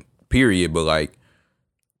saying, period, but like,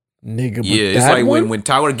 nigga, but yeah, it's like when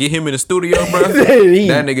Tyler get him in the studio, bro,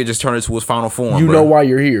 that nigga just turned into his final form, you bro. know why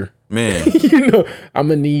you're here. Man. You know, I'm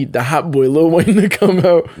gonna need the Hot Boy Lil Wayne to come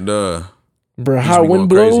out. Duh. Bro, Hot Wind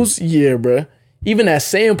Blows? Crazy. Yeah, bro. Even that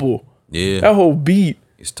sample. Yeah. That whole beat.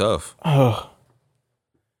 It's tough. Oh.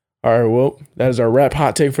 All right, well, that is our rap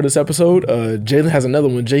hot take for this episode. Jalen has another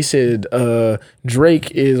one. Jay said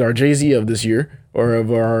Drake is our Jay-Z of this year, or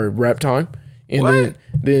of our rap time. And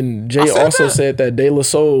then Jay also said that De La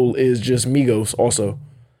Soul is just Migos also.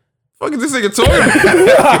 Fuck is this nigga talking?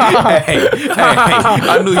 hey,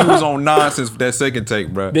 I knew he was on nonsense for that second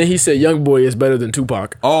take, bro. Then he said Young Boy is better than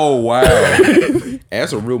Tupac. Oh, wow.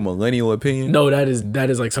 That's a real millennial opinion. No, that is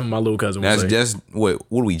like something my little cousin would say. That's what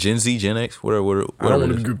are we, Gen Z, Gen X? Whatever I don't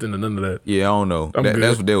want to be grouped into none of that. Yeah, I don't know.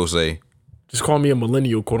 That's what they will say. Just call me a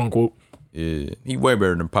millennial, quote unquote. Yeah, he way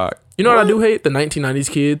better than Pac. You know what I do hate? The 1990s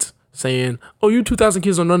kids saying, "Oh, you 2000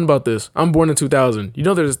 kids don't know nothing about this. I'm born in 2000." You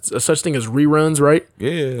know there's a such thing as reruns, right?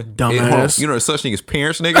 Yeah. Dumbass. You know there's such thing as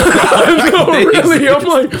parents, nigga? No, really? I'm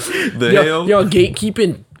like, hell? Y'all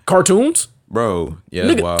gatekeeping cartoons? Bro, yeah,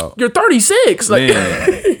 that's wild. You're 36. Like,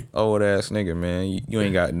 man, old ass nigga, man. You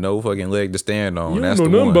ain't got no fucking leg to stand on. You that's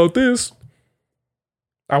don't the know one. nothing about this.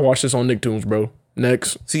 I watched this on Nicktoons, bro.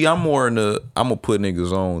 Next. See, I'm more in the I'm gonna put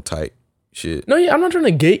niggas on type shit. No, yeah, I'm not trying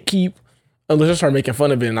to gatekeep unless I start making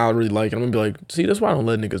fun of it and I really like it. I'm gonna be like, see, that's why I don't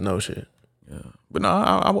let niggas know shit. Yeah, but no,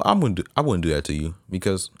 I wouldn't do that to you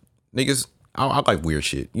because niggas, I like weird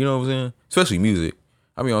shit. You know what I'm saying? Especially music.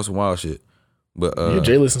 I be on some wild shit. But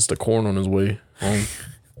Jay listens to Korn on his way home.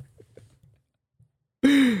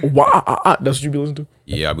 Wow, that's what you be listening to?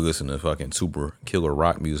 Yeah, I be listening to fucking super killer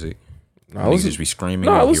rock music. Niggas just be screaming.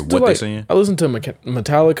 I listen to they saying. I listen to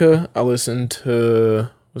Metallica. I listen to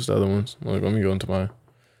what's the other ones? Like, let me go into my.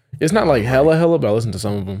 It's not like hella, but I listen to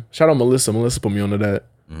some of them. Shout out Melissa. Melissa put me onto that.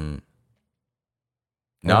 No,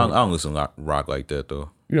 I don't listen to rock like that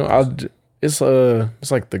though. You know, it's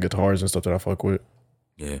like the guitars and stuff that I fuck with.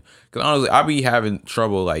 Yeah, because honestly, I be having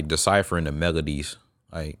trouble like deciphering the melodies.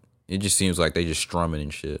 Like it just seems like they just strumming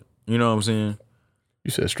and shit. You know what I'm saying?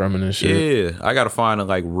 You said strumming and shit. Yeah, I gotta find a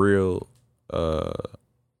like real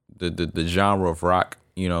the genre of rock.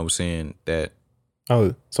 You know what I'm saying? That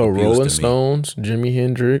so Rolling Stones, Jimi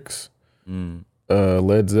Hendrix,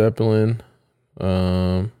 Led Zeppelin.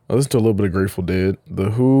 I listened to a little bit of Grateful Dead,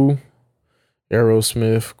 The Who,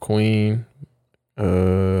 Aerosmith, Queen,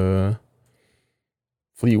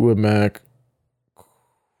 Fleetwood Mac.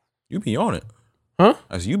 You be on it, huh?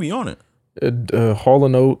 As you be on it.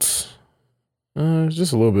 Hall & Oates,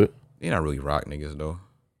 just a little bit. They not really rock niggas though.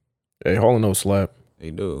 Hey, Hall & Oates slap.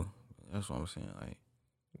 They do. That's what I'm saying. Like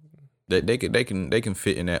they can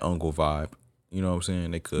fit in that uncle vibe. You know what I'm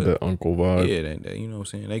saying? They could. That uncle vibe. Yeah, they, you know what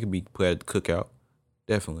I'm saying? They could be played at the cookout.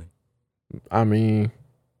 Definitely. I mean,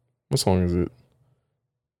 what song is it?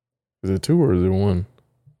 Is it 2 or is it 1?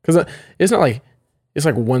 Because it's not like it's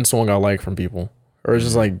like one song I like from people, or it's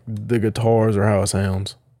just like the guitars or how it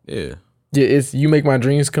sounds. Yeah. Yeah, it's You Make My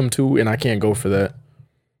Dreams Come True, and I can't go for that.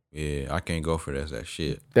 Yeah, I can't go for that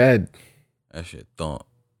shit. That shit thump.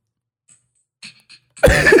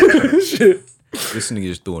 Shit. This nigga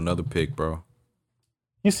just threw another pick, bro.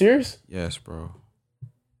 You serious? Yes, bro.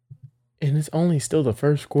 And it's only still the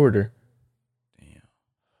first quarter. Damn.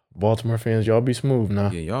 Baltimore fans, y'all be smooth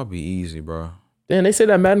now. Yeah, y'all be easy, bro. Damn, they say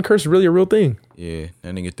that Madden curse is really a real thing. Yeah,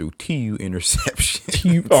 that nigga threw TU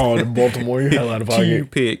interception. Oh, the Baltimore, you're hell out of pocket. TU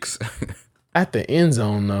picks. At the end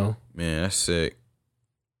zone, though. Man, that's sick.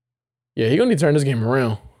 Yeah, he gonna need to turn this game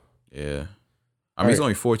around. Yeah. I mean, it's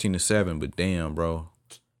only 14-7, but damn, bro.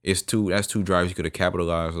 That's two drives you could have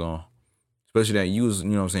capitalized on. Especially that you was, you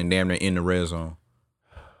know what I'm saying, damn near in the red zone.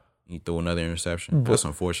 He threw another interception. That's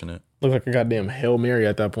unfortunate. Looked like a goddamn Hail Mary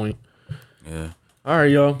at that point. Yeah. All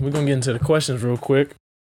right, y'all. We're going to get into the questions real quick.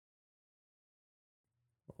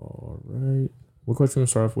 All right. What question to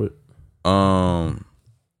start off with?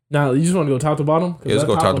 Now, you just want to go top to bottom? Yeah, let's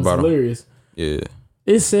go top to bottom. Hilarious. Yeah.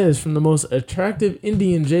 It says, from the most attractive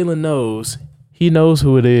Indian Jalen knows, he knows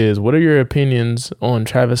who it is. What are your opinions on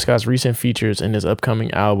Travis Scott's recent features in his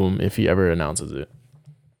upcoming album if he ever announces it?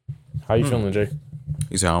 How you feeling, Jay?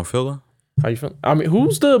 You say how I'm feeling? How you feeling? I mean,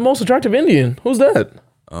 who's the most attractive Indian? Who's that?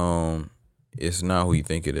 It's not who you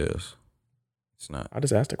think it is. It's not. I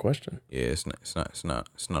just asked a question. Yeah, it's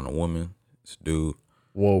not a woman. It's a dude.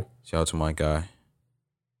 Whoa. Shout out to my guy.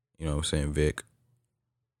 You know what I'm saying, Vic.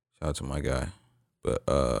 Shout out to my guy. But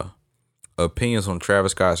opinions on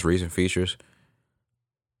Travis Scott's recent features.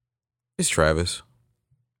 It's Travis.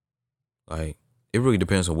 Like, it really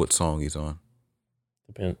depends on what song he's on.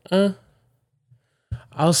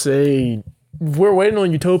 I'll say we're waiting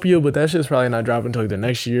on Utopia, but that shit's probably not dropping until like the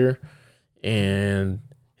next year. And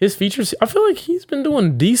his features, I feel like he's been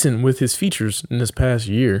doing decent with his features in this past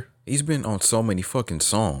year. He's been on so many fucking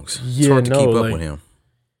songs. Yeah, it's hard to keep up with him.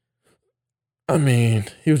 I mean,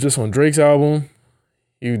 he was just on Drake's album.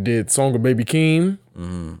 He did Song of Baby Keem.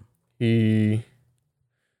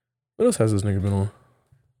 What else has this nigga been on?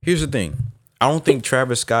 Here's the thing. I don't think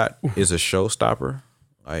Travis Scott is a showstopper.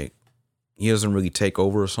 Like, he doesn't really take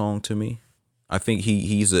over a song to me. I think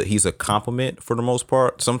he's a compliment for the most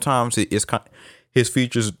part. Sometimes his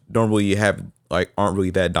features aren't really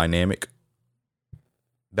that dynamic.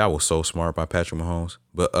 That was so smart by Patrick Mahomes.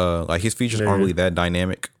 But like his features aren't really that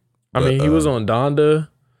dynamic. I mean, he was on Donda.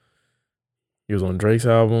 He was on Drake's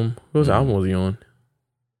album. Whose album was he on?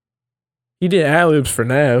 He did ad-libs for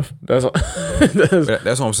Nav. That's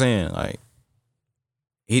what I'm saying. Like,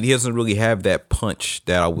 he doesn't really have that punch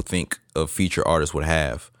that I would think a feature artist would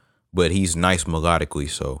have. But he's nice melodically,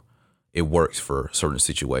 so it works for certain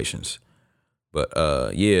situations. But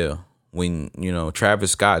yeah, when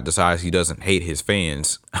Travis Scott decides he doesn't hate his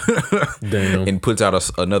fans and puts out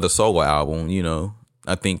another solo album,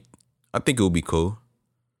 I think it would be cool.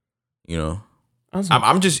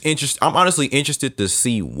 I'm just interested. I'm honestly interested to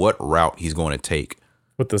see what route he's going to take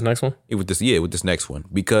with this next one. With this next one,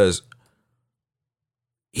 because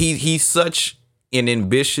he's such an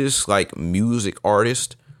ambitious like music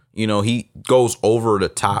artist. He goes over the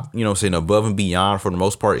top, saying above and beyond for the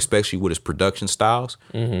most part, especially with his production styles,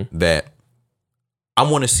 that I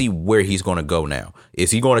want to see where he's going to go now.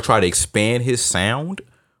 Is he going to try to expand his sound,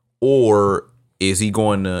 or is he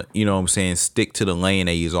going to, stick to the lane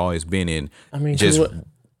that he's always been in? I mean, just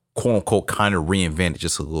quote unquote kind of reinvent it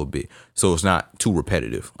just a little bit so it's not too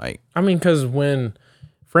repetitive. Like, I mean, because when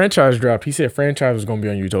Franchise dropped, he said Franchise was going to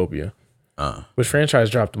be on Utopia. Which Franchise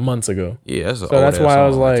dropped months ago. Yeah, that's why I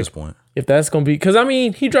was like, if that's gonna be, because I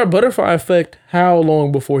mean, he dropped Butterfly Effect how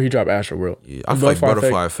long before he dropped Astroworld? Yeah, I feel like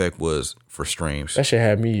Butterfly Effect was for streams. That shit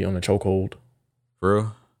had me on a chokehold,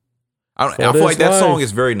 bro. I feel like that song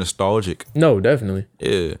is very nostalgic. No, definitely.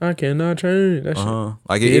 Yeah, I cannot change that shit.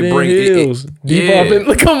 Like it brings it.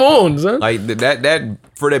 Like, come on, son. Like that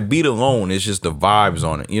for that beat alone, it's just the vibes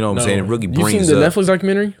on it. You know what I'm saying? It really brings. You seen the Netflix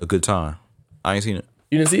documentary? A good time. I ain't seen it.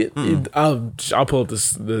 You didn't see it? I'll pull up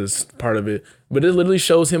this part of it. But it literally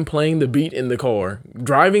shows him playing the beat in the car,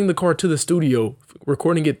 driving the car to the studio,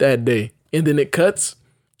 recording it that day. And then it cuts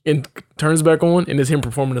and turns back on, and it's him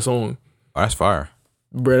performing the song. Oh, that's fire.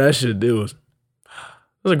 Bro, that shit, it was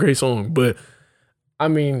a great song. But, I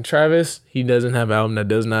mean, Travis, he doesn't have an album that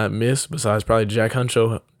does not miss, besides probably Jack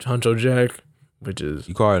Huncho Jack, which is...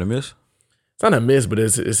 You call it a miss? It's not a miss, but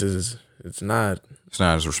it's not... It's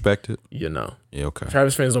not as respected. Yeah, okay.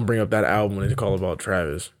 Travis fans don't bring up that album when they call about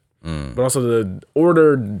Travis. But also the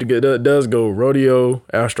order does go Rodeo,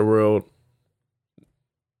 Astroworld,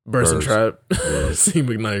 Burst and Trap, C.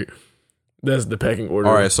 McKnight. That's the pecking order.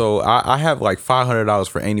 All right, so I have like $500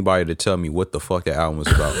 for anybody to tell me what the fuck that album is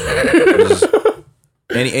about.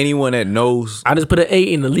 anyone that knows. I just put an 8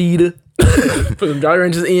 in the leader. Put some Jolly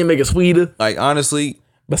Ranchers in, make it sweeter. Like, honestly.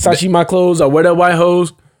 Versace my clothes, I wear that white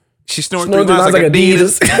hose. She snoring 3 lines like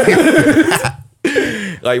Adidas.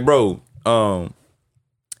 Like, bro,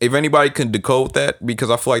 if anybody can decode that, because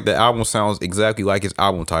I feel like the album sounds exactly like its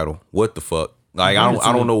album title. What the fuck? Like, I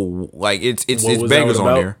don't know. Like, it's bangers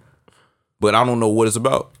on there, but I don't know what it's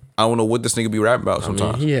about. I don't know what this nigga be rapping about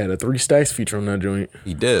sometimes. I mean, he had a 3 Stacks feature on that joint.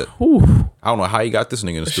 He did. Whew. I don't know how he got this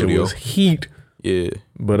nigga in the studio. Shit was heat. Yeah.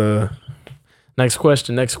 But next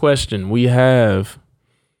question. We have...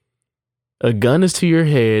 A gun is to your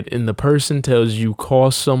head and the person tells you call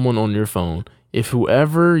someone on your phone. If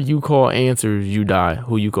whoever you call answers, you die.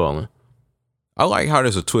 Who you calling? I like how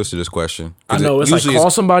there's a twist to this question. I know, it's like call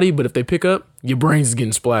somebody, but if they pick up, your brain's is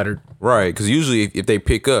getting splattered. Right, because usually if they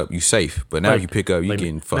pick up, you safe. But now if you pick up, you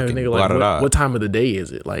getting fucking blotted out. What time of the day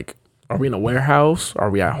is it? Like, are we in a warehouse? Are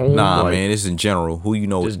we at home? Nah, man, it's in general. Who you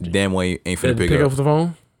know damn way ain't finna pick up the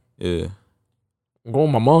phone? Yeah. I'm going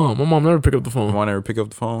with my mom. My mom never pick up the phone. My mom never pick up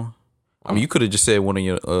the phone? I mean, you could have just said one of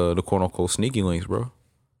your the quote unquote sneaky links, bro.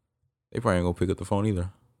 They probably ain't gonna pick up the phone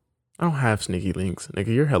either. I don't have sneaky links,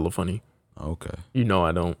 nigga. You're hella funny. Okay. You know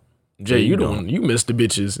I don't. Jay, you don't. You miss the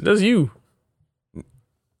bitches. That's you.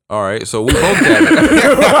 All right, so we both got it.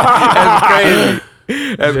 That's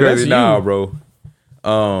crazy. That's crazy. Nah, bro.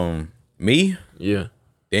 Me? Yeah.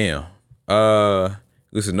 Damn.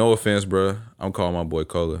 Listen, no offense, bro. I'm calling my boy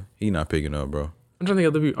Cola. He not picking up, bro. I'm trying to think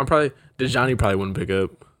of other people. Dejani probably wouldn't pick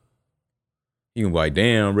up. You can be like,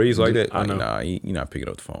 damn, bro. He's like that. I know. Nah, he not picking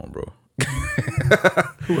up the phone, bro.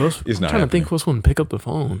 Who else? It's I'm not trying happening. to think who else wouldn't pick up the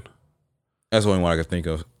phone. That's the only one I can think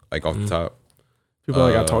of, like off the top. People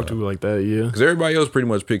like I talk to like that, yeah. Because everybody else pretty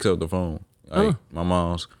much picks up the phone. Like my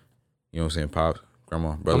mom's, you know what I'm saying, pops,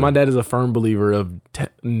 grandma, brother. My dad is a firm believer of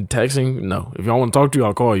texting. No, if y'all want to talk to you,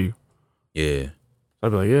 I'll call you. Yeah. I'd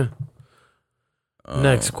be like, yeah.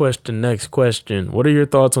 Next question. What are your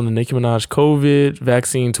thoughts on the Nicki Minaj COVID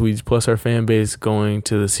vaccine tweets plus her fan base going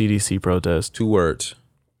to the CDC protest? 2 words.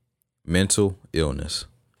 Mental illness.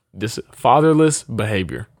 This fatherless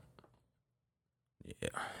behavior. Yeah.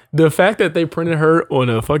 The fact that they printed her on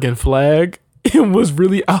a fucking flag, it was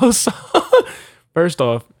really outside. First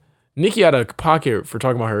off, Nicki out of pocket for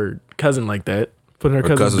talking about her cousin like that. Putting her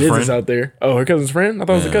cousin's business friend? out there. Oh, her cousin's friend? I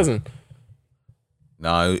thought it was a cousin.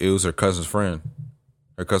 Nah, it was her cousin's friend.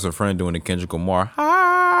 Her cousin's friend doing the Kendrick Lamar.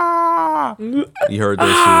 Ah! You heard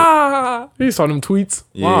that shit. He saw them tweets.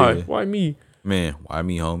 Yeah. Why me? Man, why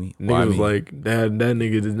me, homie? Nigga was like, that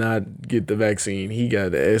nigga did not get the vaccine. He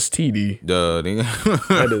got the STD. Duh, nigga.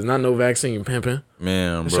 That is not no vaccine, pimping.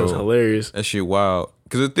 Man, that bro. That was hilarious. That shit wild.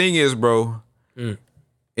 Because the thing is, bro,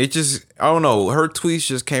 it just, I don't know. Her tweets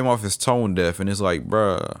just came off as tone deaf. And it's like,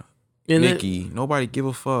 bruh, Nicki, nobody give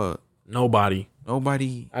a fuck. Nobody.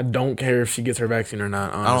 I don't care if she gets her vaccine or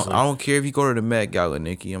not, honestly. I don't care if you go to the Met Gala,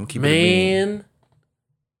 Nicki. I'm keeping it mean.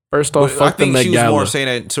 First off, fuck the Met Gala. I think she was more saying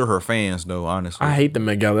that to her fans, though, honestly. I hate the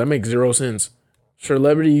Met Gala. That makes zero sense.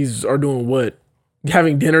 Celebrities are doing what?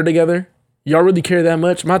 Having dinner together? Y'all really care that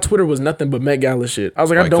much? My Twitter was nothing but Met Gala shit. I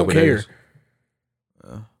was like, I don't care.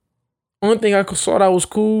 Only thing I saw that was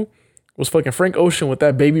cool was fucking Frank Ocean with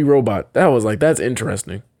that baby robot. That was like, that's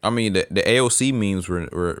interesting. I mean, the AOC memes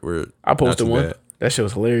were I posted one. Bad. That shit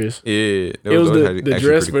was hilarious. Yeah. It was the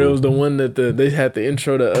dress, but cool. It was the one that they had the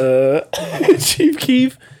intro to Chief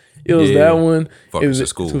Keef. It was that one. Fuck, it was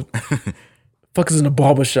school. Fuckers in the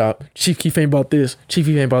barber shop. Chief Keef ain't about this. Chief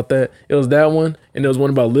Keef ain't about that. It was that one. And there was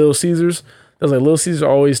one about Little Caesars. That was like, Little Caesars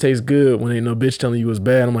always tastes good when ain't no bitch telling you it's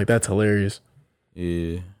bad. I'm like, that's hilarious.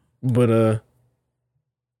 Yeah. But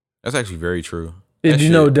that's actually very true.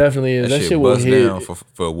 You know, definitely is. That shit was hit down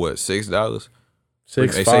for what, $6? $6, they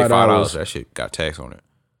say $5. That shit got tax on it.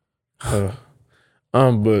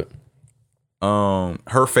 But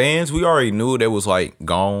her fans, we already knew they was like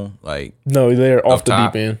gone. Like, no, they're off the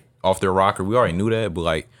deep end, off their rocker. We already knew that, but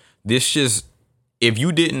like, this just, if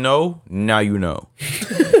you didn't know, now you know.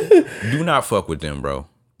 Do not fuck with them, bro.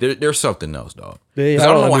 There's something else, dog. Because I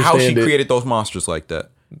don't know how she created those monsters like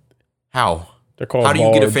that. How? They're called How do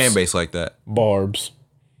you get a fan base like that? Barbs.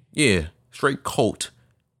 Yeah, straight cult.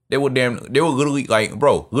 They would literally like,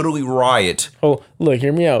 bro, literally riot. Oh, look,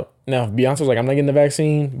 hear me out. Now, if Beyonce's like, I'm not getting the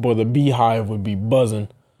vaccine, boy, the beehive would be buzzing.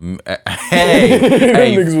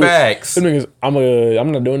 Hey, facts. I'm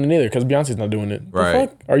not doing it either because Beyonce's not doing it. Right. The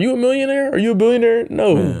fuck? Are you a millionaire? Are you a billionaire?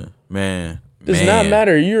 No. Man. Does not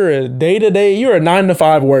matter. You're a day-to-day, you're a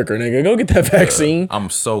 9-to-5 worker, nigga. Go get that vaccine.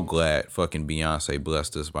 I'm so glad fucking Beyonce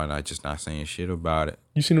blessed us by not saying shit about it.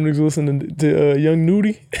 You seen them niggas listening to Young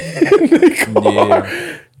Nudie?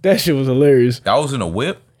 Yeah. That shit was hilarious. That was in a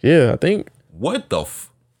whip? Yeah, I think. What the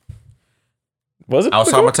was it?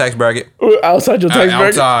 Outside my tax bracket. Outside your tax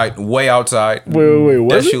bracket? Outside, way outside. Wait,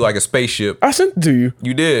 what? That shit like a spaceship. I sent it to you.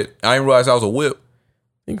 You did. I didn't realize that was a whip.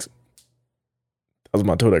 Thanks. That was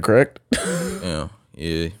my toe that cracked.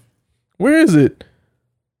 Yeah. Where is it?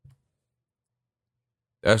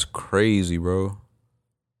 That's crazy, bro.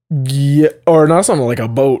 Yeah, or not something like a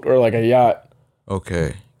boat or like a yacht.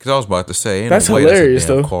 Okay, because I was about to say, that's hilarious that's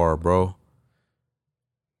a damn though. Car, bro.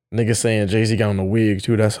 Nigga saying Jay-Z got on the wig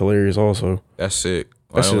too. That's hilarious. Also, that's sick.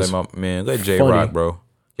 Let Jay rock, bro.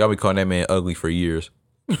 Y'all be calling that man ugly for years.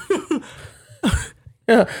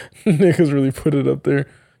 Yeah, niggas really put it up there.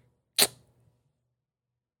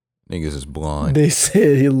 Niggas is blind. They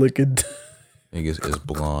said he looking. Niggas is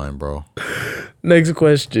blind, bro. Next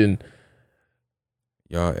question.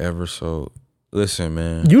 Y'all ever so... Listen,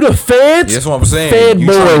 man. You the feds? That's what I'm saying. Fed you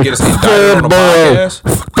boy. trying to get us indicted on the podcast?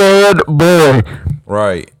 Fed boy.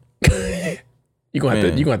 Right. You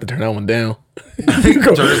gonna have to turn that one down.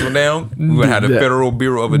 Turn this one down? We're gonna have the Federal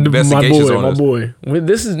Bureau of Investigations on us. My boy.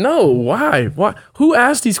 This is... No, why? Why? Who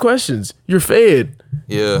asked these questions? You're fed.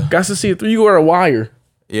 Yeah. Got to see it through. You wear a wire.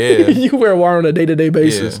 Yeah. You wear a wire on a day-to-day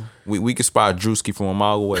basis. Yeah. We can spot Drewski from a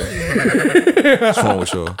mile away. What's wrong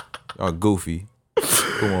with y'all? Y'all goofy.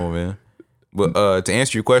 Come on, man. But to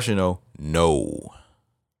answer your question though, no.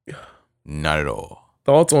 Not at all.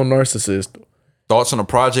 Thoughts on Narcissist? Thoughts on a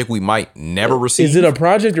project we might never receive? Is it a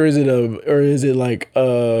project or is it like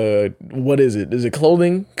what is it? Is it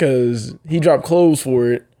clothing? Because he dropped clothes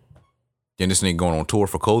for it. And this nigga going on tour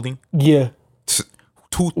for clothing? Yeah.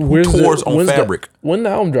 Two tours on fabric. When the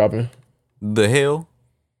album dropping? The hell?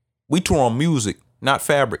 We tour on music, not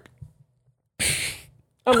fabric.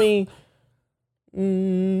 I mean,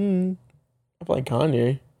 I play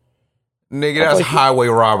Kanye. Nigga, that's highway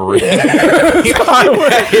robbery.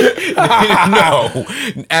 No,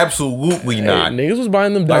 absolutely not. Hey, niggas was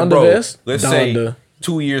buying them Donda vests. Let's say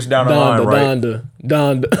 2 years down the line, right?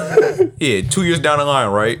 Donda. Yeah, 2 years down the line,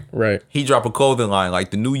 right? Right. He drop a clothing line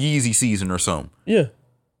like the new Yeezy season or something. Yeah.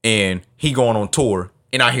 And he going on tour,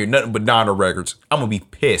 and I hear nothing but Donda records. I'm gonna be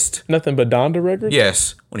pissed. Nothing but Donda records?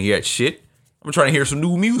 Yes. When he had shit, I'm trying to hear some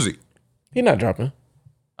new music. He not dropping.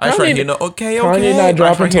 I was trying to hear okay. Kanye not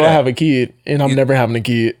dropping until I have a kid, and I'm never having a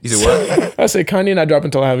kid. You said what? I said Kanye not dropping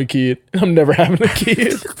until I have a kid, and I'm never having a kid.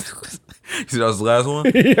 You said that was the last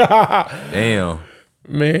one? Yeah. Damn.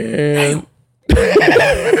 Man.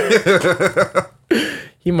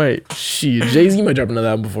 He might, Jay-Z might drop another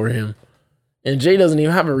album before him. And Jay doesn't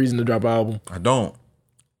even have a reason to drop an album. I don't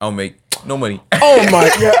make no money. Oh my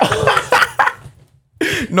God.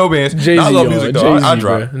 No bands. Jay-Z, I love music though. I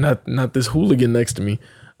drop. Not this hooligan next to me.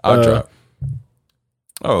 I'll drop.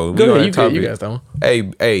 Oh, go ahead. You guys that one.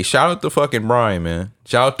 Hey, shout out to fucking Brian, man.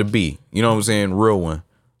 Shout out to B. You know what I'm saying? Real one.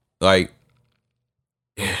 Like,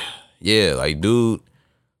 yeah, like, dude,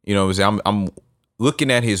 you know what I'm saying? I'm looking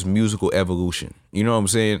at his musical evolution. You know what I'm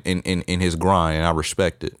saying? In his grind, and I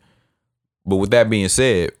respect it. But with that being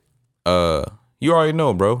said, you already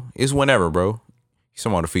know, bro. It's whenever, bro. He's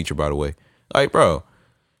someone to feature, by the way. Like, bro,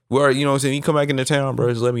 where you know what I'm saying? You come back into town, bro.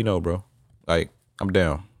 Just let me know, bro. Like, I'm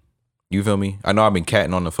down. You feel me? I know I've been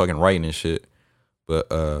catting on the fucking writing and shit, but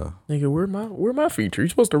nigga, where my feature? You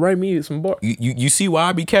supposed to write me some bar. You see why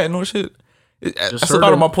I be catting on shit? That's a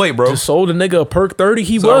lot on my plate, bro. Just sold a nigga a perk 30.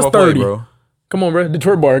 He was 30, plate, bro. Come on, bro.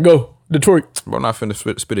 Detroit bar, go Detroit. Bro, I'm not finna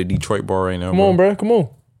spit a Detroit bar right now. Come on, bro. Come on,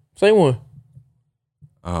 say one.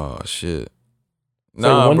 Oh shit.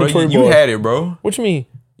 Nah, bro. You had it, bro. What you mean?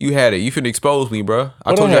 You had it. You finna expose me, bro.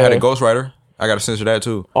 I told you I had a ghostwriter. I gotta censor that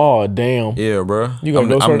too. Oh damn. Yeah, bro. You got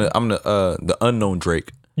I'm the unknown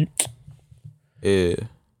Drake. Yeah.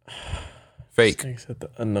 Fake. Said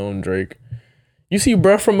the unknown Drake. You see,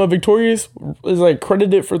 bro, from Victorious is like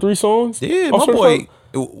credited for 3 songs. Yeah, my boy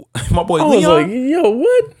I Leon. was like, yo,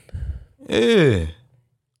 what? Yeah.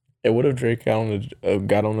 Hey, what if Drake got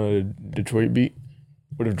on a Detroit beat?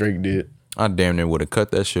 What if Drake did? I damn near would have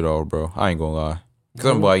cut that shit off, bro. I ain't gonna lie. Cause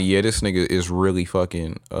I'm like, yeah, this nigga is really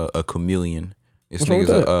fucking a chameleon. This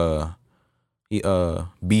nigga's he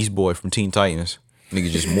Beast Boy from Teen Titans. Nigga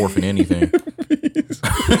just morphing anything.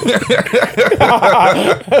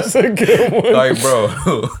 That's a good one. Like, bro,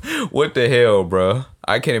 what the hell, bro?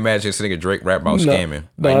 I can't imagine this nigga Drake rap about scamming.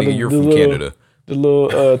 Like, nigga, you're from Canada. The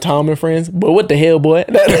little Tom and Friends. But what the hell, boy?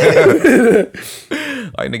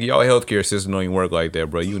 Like, nigga, y'all healthcare system don't even work like that,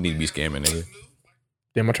 bro. You need to be scamming, nigga.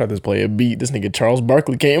 Damn, I tried to play a beat. This nigga Charles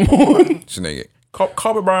Barkley came on. This nigga,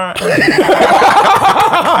 Kobe Bryant.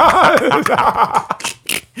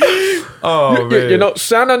 Oh, man. You know,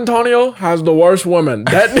 San Antonio has the worst women.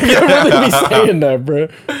 That nigga really be saying that, bro.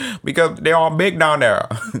 Because they all big down there.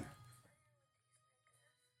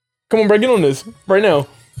 Come on, bro, get on this right now.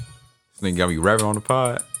 This nigga got me rapping on the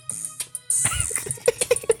pod.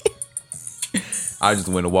 I just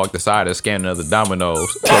went to walk the side and scan another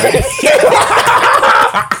dominoes.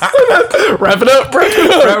 Wrap it up, bro.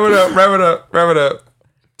 Wrap it up.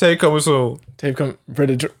 Tape coming soon. Tape coming.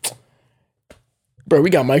 Bro,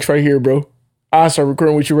 we got mics right here, bro. I start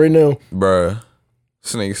recording with you right now. Bro.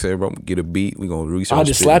 This nigga said, bro, I'm gonna get a beat. We gonna research. I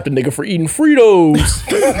just slapped a nigga for eating Fritos.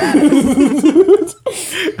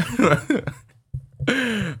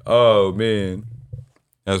 Oh, man.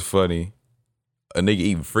 That's funny. A nigga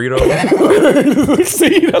eating Fritos?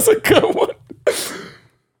 See, that's a good one.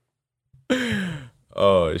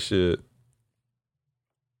 Oh, shit.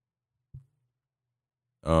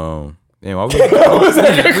 Damn, I was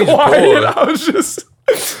quiet. I was just.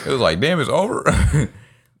 It was like, damn, it's over.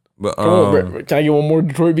 But come on, bro. Can I get one more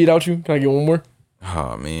Detroit beat out you? Can I get one more?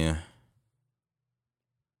 Oh man,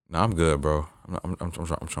 nah, I'm good, bro. I'm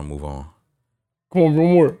trying to move on. Come on,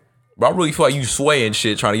 one more. But I really feel like you swaying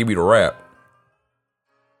shit, trying to get me to rap.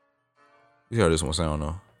 You see how this one sound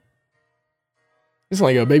though? It's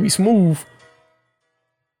like a Baby Smooth.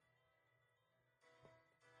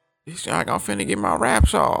 He's like, I'm finna get my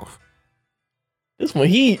raps off. This one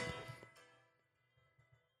heat.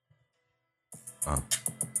 Go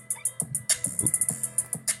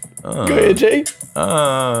ahead, Jay. This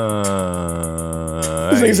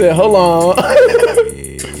nigga said, hold on.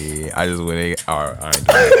 I just went. All right, I ain't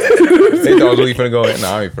doing it. They thought I was really finna go.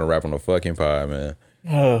 Nah, I ain't finna rap on the fucking pod, man.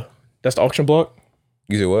 That's the auction block?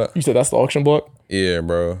 You said what? You said that's the auction block? Yeah,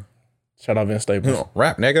 bro. Shout out Vince Staples.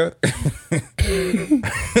 Rap, nigga.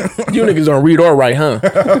 You niggas don't read or write, huh?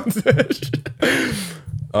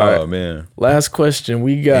 Oh, man. Last question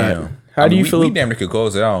we got. Damn. How do you feel? We damn near could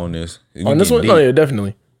close it out on this. On this one? Oh, yeah,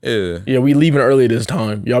 definitely. Yeah. Yeah, we leaving early this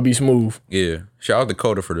time. Y'all be smooth. Yeah. Shout out to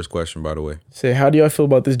Coda for this question, by the way. Say, how do y'all feel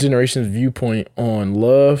about this generation's viewpoint on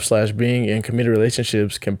love / being in committed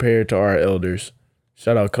relationships compared to our elders?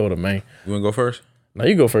 Shout out Coda, man. You want to go first? No,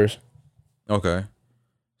 you go first. Okay.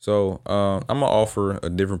 So, I'm going to offer a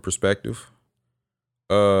different perspective.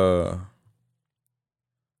 Do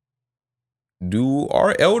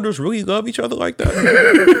our elders really love each other like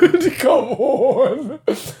that? Come on.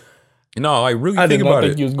 No, like really I think did not about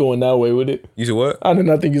think it. you was going that way with it. You said what? I did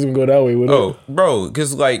not think you was going to go that way with it. Oh, bro,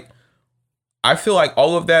 because like, I feel like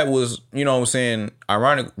all of that was, you know what I'm saying,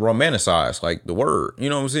 ironic, romanticized, like the word, you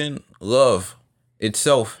know what I'm saying? Love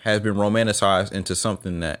itself has been romanticized into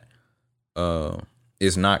something that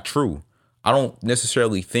is not true. I don't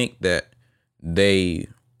necessarily think that they,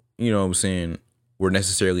 you know what I'm saying, were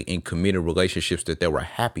necessarily in committed relationships that they were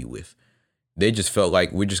happy with. They just felt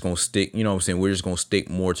like we're just going to stick, you know what I'm saying, we're just going to stick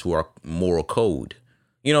more to our moral code.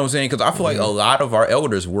 You know what I'm saying? Because I feel like a lot of our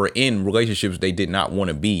elders were in relationships they did not want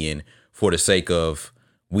to be in for the sake of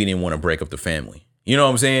we didn't want to break up the family. You know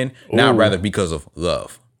what I'm saying? Not rather because of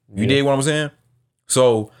love. You dig what I'm saying?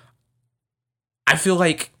 So I feel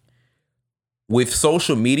like with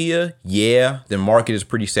social media, the market is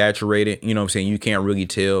pretty saturated. You know what I'm saying? You can't really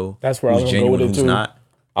tell That's where I was who's gonna go with genuine, it who's too. not.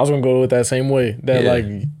 I was going to go with that same way. That Yeah. like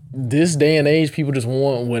this day and age, people just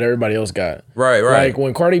want what everybody else got. Right. Like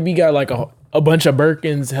when Cardi B got like a bunch of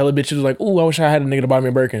Birkins, hella bitches was like, ooh, I wish I had a nigga to buy me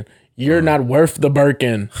a Birkin. You're not worth the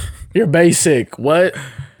Birkin. You're basic. What?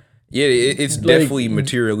 Yeah, it's definitely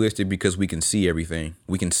materialistic because we can see everything.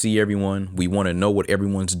 We can see everyone. We want to know what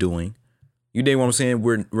everyone's doing. You dig what I'm saying?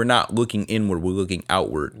 We're not looking inward. We're looking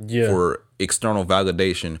outward for external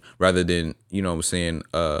validation rather than, you know what I'm saying,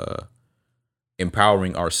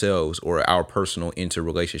 empowering ourselves or our personal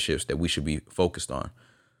interrelationships that we should be focused on.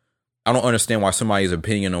 I don't understand why somebody's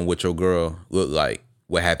opinion on what your girl look like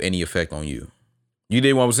would have any effect on you. You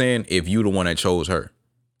dig what I'm saying? If you the one that chose her,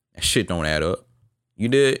 that shit don't add up. You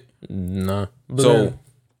did? Nah. So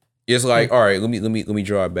it's like, all right, let me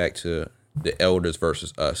draw it back to the elders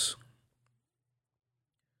versus us.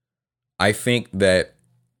 I think that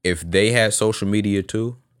if they had social media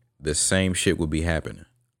too, the same shit would be happening.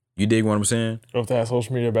 You dig what I'm saying? If they had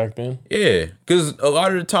social media back then? Yeah, because a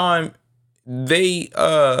lot of the time they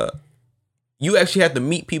you actually have to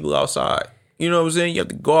meet people outside. You know what I'm saying? You have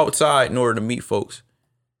to go outside in order to meet folks.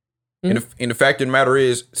 And the fact of the matter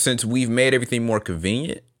is, since we've made everything more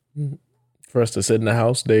convenient, for us to sit in the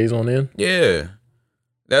house days on end. yeah,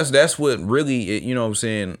 that's what really, you know what I'm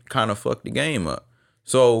saying, kind of fucked the game up.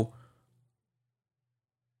 So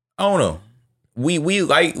I don't know.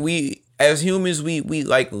 We as humans we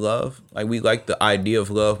like love, like we like the idea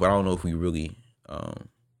of love, but I don't know if we really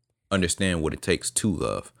understand what it takes to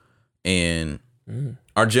love. And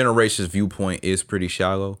our generation's viewpoint is pretty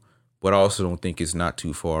shallow, but I also don't think it's not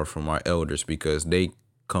too far from our elders because they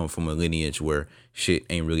come from a lineage where shit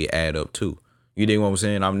ain't really add up too. You dig what I'm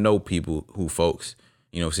saying? I know people who folks,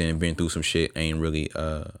 you know what I'm saying, been through some shit, ain't really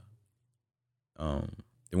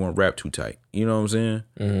they won't rap too tight. You know what I'm saying?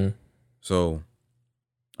 Mm-hmm. So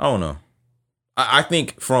I don't know. I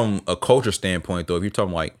think from a culture standpoint though, if you're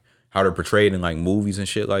talking like how they're portrayed in like movies and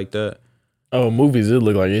shit like that. Oh, movies, it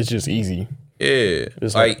look like it's just easy. Yeah.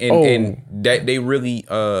 It's like like, and that they really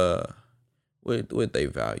what they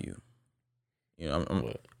value. You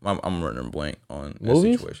know, I'm running blank on that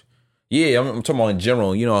Movies? situation. Yeah, I'm talking about in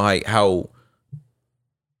general, you know, like how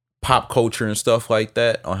pop culture and stuff like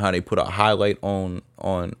that, on how they put a highlight on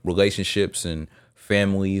relationships and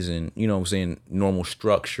families and, you know what I'm saying, normal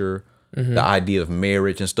structure, the idea of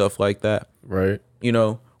marriage and stuff like that. Right. You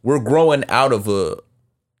know, we're growing out of a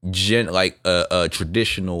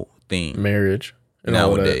traditional thing Marriage. And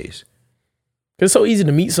all that. nowadays. It's so easy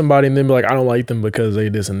to meet somebody and then be like, I don't like them because they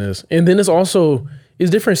this and this. And then it's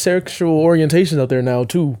different sexual orientations out there now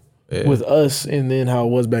too, with us and then how it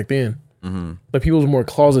was back then. Mm-hmm. Like people was more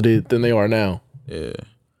closeted than they are now. Yeah.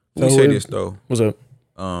 Let me say this though. What's up?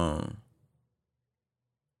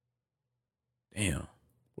 Damn.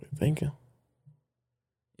 Thinking.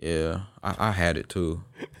 Yeah, I had it too.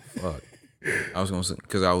 Fuck. I was gonna say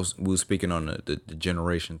because we was speaking on the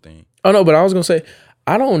generation thing. Oh no, but I was gonna say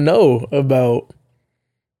I don't know about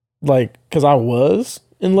like because I was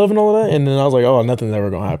in love and all of that, and then I was like, oh, nothing's ever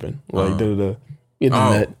gonna happen. Like the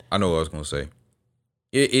internet. Oh, I know what I was gonna say.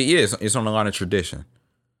 It's on a lot of tradition.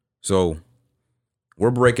 So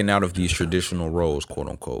we're breaking out of these traditional roles, quote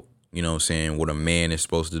unquote. You know what I'm saying? What a man is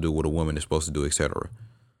supposed to do, what a woman is supposed to do, etc.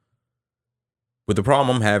 But the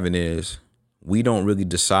problem I'm having is we don't really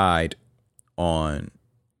decide on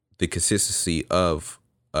the consistency of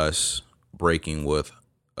us breaking with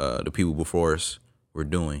the people before us were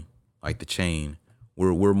doing, like the chain.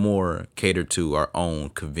 We're more catered to our own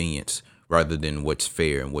convenience rather than what's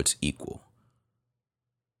fair and what's equal.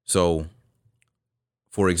 So,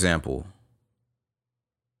 for example,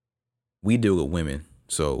 we deal with women,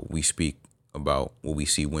 so we speak about what we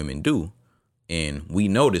see women do, and we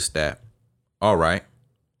notice that, all right,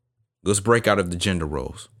 let's break out of the gender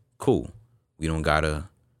roles. Cool. We don't gotta,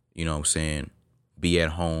 you know what I'm saying, be at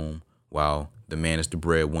home while the man is the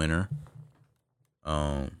breadwinner.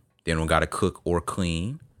 They don't gotta cook or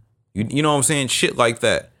clean. You know what I'm saying? Shit like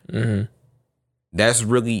that. Mm-hmm. That's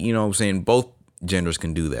really, you know what I'm saying, both genders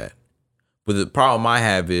can do that. But the problem I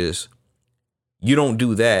have is you don't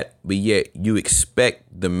do that, but yet you expect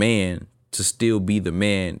the man to still be the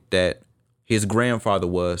man that his grandfather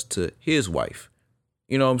was to his wife.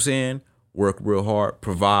 You know what I'm saying? Work real hard,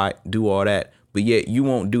 provide, do all that. But yet you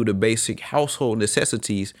won't do the basic household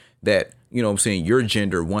necessities that, you know what I'm saying, your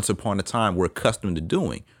gender once upon a time were accustomed to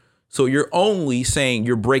doing. So you're only saying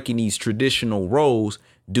you're breaking these traditional roles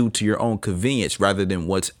due to your own convenience rather than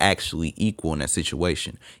what's actually equal in that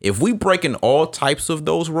situation. If we breaking all types of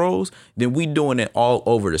those roles, then we doing it all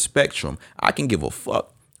over the spectrum. I can give a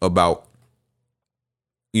fuck about,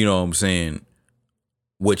 you know what I'm saying,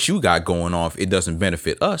 what you got going on if it doesn't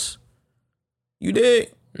benefit us. You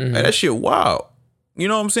dig? Mm-hmm. Like, that shit wild. You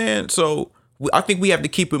know what I'm saying? So I think we have to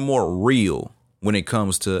keep it more real when it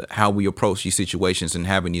comes to how we approach these situations and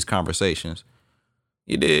having these conversations.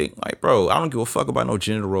 You dig? Like, bro, I don't give a fuck about no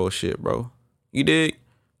gender role shit, bro. You dig?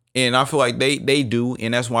 And I feel like they do,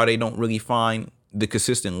 and that's why they don't really find the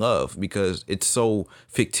consistent love, because it's so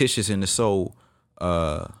fictitious and it's so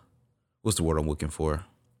what's the word I'm looking for?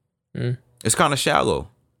 It's kind of shallow.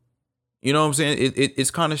 You know what I'm saying? It's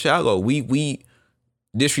kind of shallow. We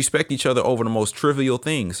disrespect each other over the most trivial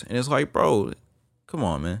things, and it's like, bro, come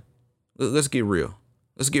on, man. Let's get real.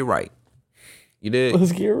 Let's get right. You did?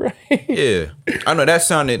 Let's get right. Yeah. I know that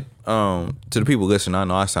sounded, to the people listening, I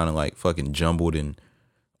know I sounded like fucking jumbled and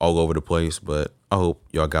all over the place, but I hope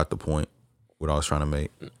y'all got the point, what I was trying to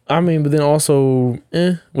make. I mean, but then also,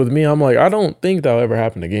 with me, I'm like, I don't think that'll ever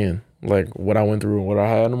happen again. Like what I went through and what I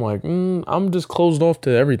had. I'm like, I'm just closed off to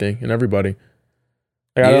everything and everybody.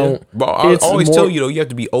 Like, I don't. But I always tell you, though, you have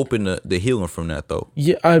to be open to the healing from that, though.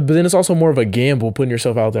 Yeah, but then it's also more of a gamble putting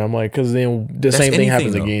yourself out there. I'm like, because then the same thing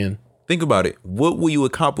happens again. Think about it. What will you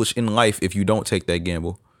accomplish in life if you don't take that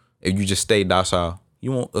gamble? If you just stay docile,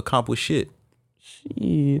 you won't accomplish shit.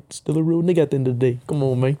 Shit, still a real nigga at the end of the day. Come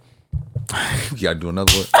on, man. You gotta do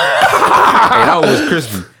another one. Hey, that was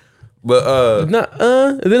crispy. But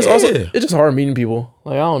then it's also, it's just hard meeting people.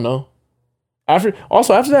 Like, I don't know. After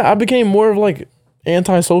that, I became more of like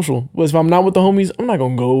antisocial. But if I'm not with the homies, I'm not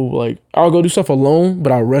gonna go. Like, I'll go do stuff alone,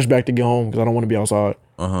 but I'll rush back to get home because I don't want to be outside.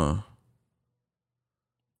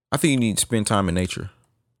 I think you need to spend time in nature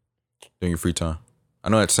during your free time. I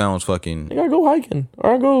know that sounds fucking. I gotta go hiking,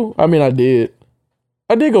 or I mean, I did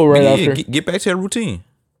go right after. Get back to that routine.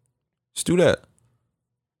 Just do that.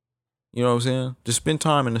 You know what I'm saying? Just spend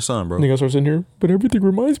time in the sun, bro. Nigga, I start sitting here, but everything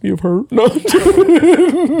reminds me of her. No.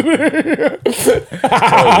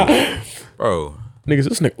 Bro. Niggas,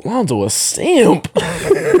 this nigga Lonzo a simp.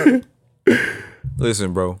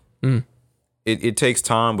 Listen, bro. It takes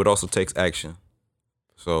time, but also takes action.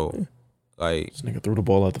 So, like, this nigga threw the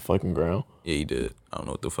ball at the fucking ground. Yeah, he did. I don't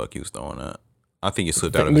know what the fuck he was throwing at. I think it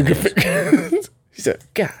slipped out of his hands. He said,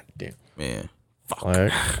 God damn. Man. Fuck.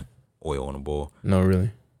 Right. Oil on the ball. No,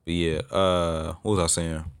 really. But yeah, what was I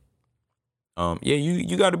saying? Yeah,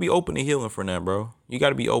 you got to be open to healing from that, bro. You got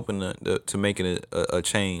to be open to making a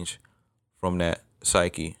change from that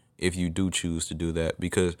psyche if you do choose to do that.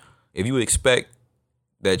 Because if you expect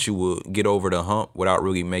that you will get over the hump without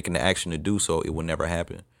really making the action to do so, it will never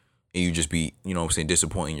happen. And you just be, you know what I'm saying,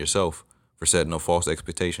 disappointing yourself for setting up false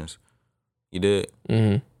expectations. You did?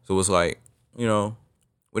 Mm-hmm. So it's like, you know,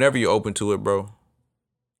 whenever you're open to it, bro,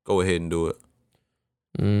 go ahead and do it.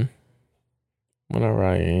 Whenever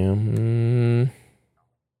I am.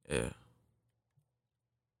 Yeah.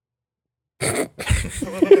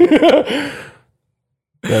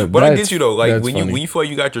 But I get you though. Like when funny. you feel like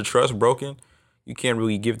you got your trust broken, you can't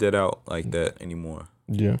really give that out like that anymore.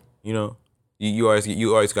 Yeah. You know, you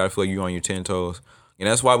always gotta feel like you're on your 10 toes, and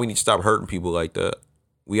that's why we need to stop hurting people like that.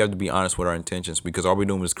 We have to be honest with our intentions because all we're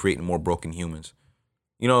doing is creating more broken humans.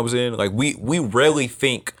 You know what I'm saying? Like we rarely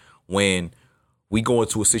think when we go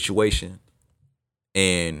into a situation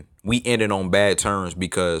and we ended on bad terms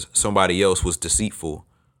because somebody else was deceitful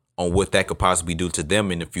on what that could possibly do to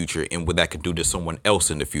them in the future and what that could do to someone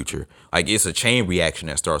else in the future. Like it's a chain reaction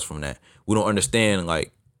that starts from that. We don't understand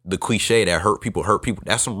like the cliche that hurt people.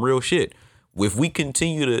 That's some real shit. If we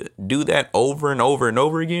continue to do that over and over and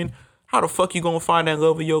over again, how the fuck you gonna find that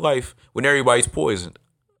love of your life when everybody's poisoned?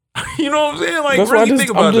 You know what I'm saying? Like, That's really think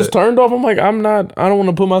about I'm just that. turned off. I'm like, I don't want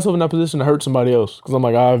to put myself in that position to hurt somebody else because I'm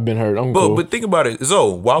like, I've been hurt. I'm cool. But think about it. So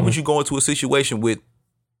why would you go into a situation with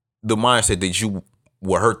the mindset that you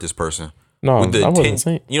will hurt this person? No, with the I wasn't intent,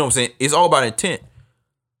 saying. you know what I'm saying? It's all about intent.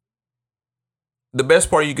 The best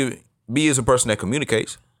part you could be is a person that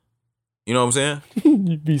communicates. You know what I'm saying?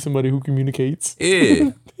 You be somebody who communicates.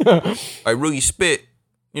 Yeah. Like really spit.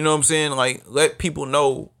 You know what I'm saying? Like let people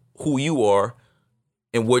know who you are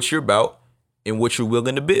and what you're about and what you're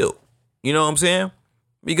willing to build. You know what I'm saying?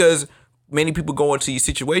 Because many people go into these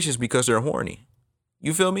situations because they're horny.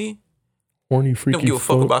 You feel me? Horny, They freaky. don't give a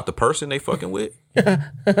fuck about the person they fucking with.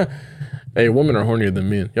 Hey, women are hornier than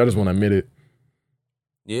men. Y'all just want to admit it.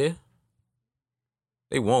 Yeah.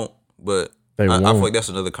 They won't, but They I feel won't. like that's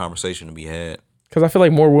another conversation to be had. Because I feel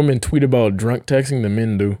like more women tweet about drunk texting than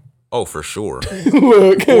men do. Oh, for sure.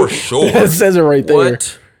 Look, For sure. that says it right there.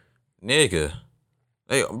 What? Nigga.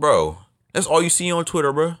 Hey, bro, that's all you see on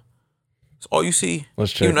Twitter, bro. That's all you see.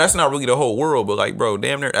 Let's check. Even though that's not really the whole world, but like, bro,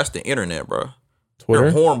 damn near, that's the internet, bro.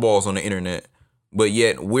 Twitter? There are hornballs on the internet, but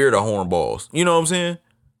yet we're the hornballs. You know what I'm saying?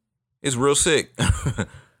 It's real sick.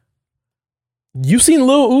 You seen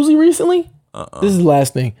Lil Uzi recently? Uh-uh. This is the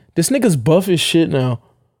last thing. This nigga's buff as shit now.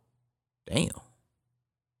 Damn.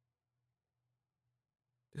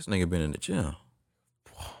 This nigga been in the gym.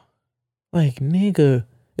 Like, nigga.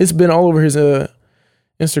 It's been all over his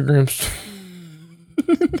Instagram.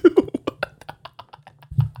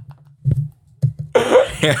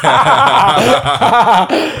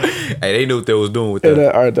 Hey, they knew what they was doing with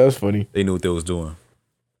that. All right, that's funny. They knew what they was doing.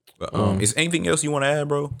 But is anything else you want to add,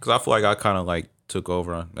 bro? Because I feel like I kind of like took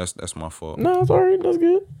over. That's my fault. No, it's all right. That's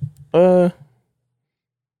good.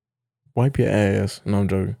 Wipe your ass. No, I'm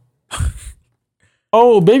joking.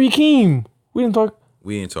 Oh, Baby Keem. We didn't talk.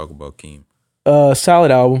 We didn't talk about Keem.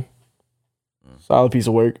 Solid album. Solid piece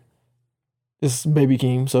of work. This is Baby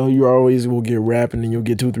Keem, so you always will get rap and then you'll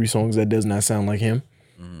get 2-3 songs that does not sound like him.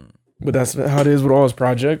 But that's how it is with all his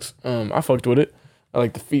projects. I fucked with it. I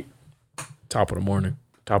like the feet. Top of the morning.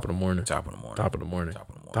 Top of the morning. Top of the morning. Top of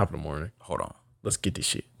the morning. Hold on. Let's get this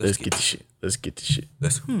shit. Let's get this shit.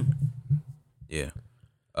 Let's. Yeah.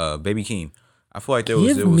 Baby Keem. I feel like there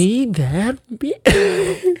was that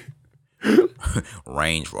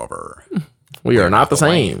Range Rover. We are not the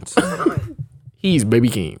same. He's Baby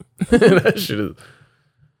Keem. That shit is.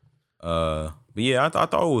 But yeah, I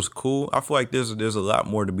thought it was cool. I feel like there's a lot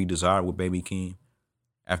more to be desired with Baby Keem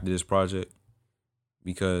after this project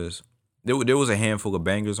because there was a handful of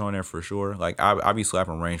bangers on there for sure. Like I be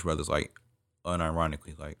slapping Range Brothers like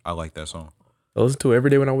unironically. Like I like that song. I listen to it every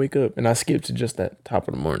day when I wake up, and I skip to just that top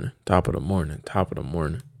of the morning.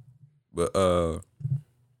 But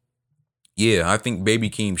yeah, I think Baby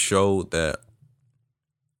Keem showed that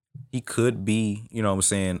he could be, you know what I'm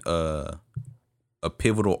saying, a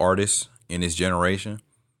pivotal artist in his generation.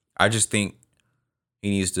 I just think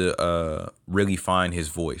he needs to really find his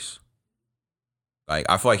voice. Like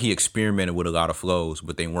I feel like he experimented with a lot of flows,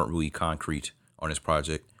 but they weren't really concrete on his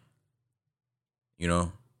project. You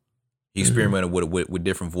know? He experimented with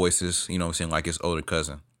different voices, you know what I'm saying, like his older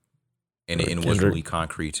cousin. And it wasn't really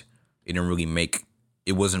concrete. It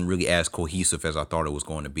wasn't really as cohesive as I thought it was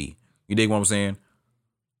going to be. You dig what I'm saying?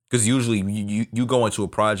 Because usually you go into a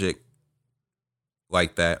project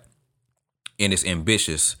like that and it's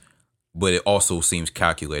ambitious, but it also seems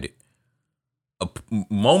calculated.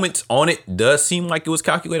 Moments on it does seem like it was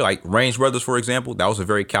calculated. Like Range Brothers, for example, that was a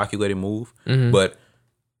very calculated move. But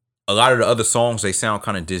a lot of the other songs, they sound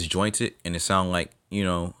kind of disjointed and it sound like, you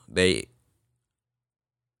know, it's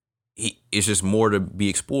just more to be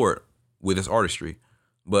explored with his artistry.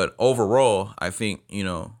 But overall, I think, you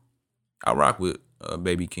know, I rock with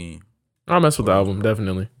Baby Keem. I mess with the album,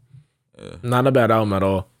 definitely. Yeah. Not a bad album at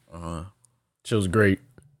all. She was great.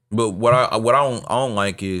 But what I don't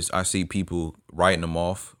like is I see people writing him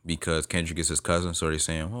off because Kendrick is his cousin, so they're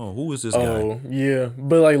saying, "Oh, who is this guy?" Oh, yeah.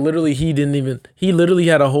 But like literally he literally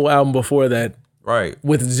had a whole album before that Right.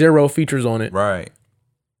 with 0 features on it. Right.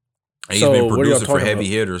 And So, he's been what are y'all producing for talking heavy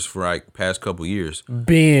about? hitters for like past couple years.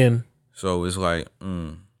 Ben. So it's like,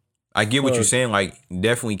 I get what you're Fuck. saying. Like,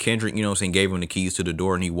 definitely Kendrick, you know what I'm saying, gave him the keys to the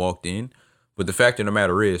door and he walked in. But the fact of the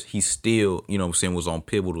matter is, he still, you know what I'm saying, was on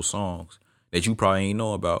pivotal songs that you probably ain't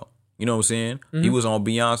know about. You know what I'm saying? He was on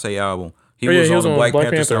Beyonce album. He was on the Black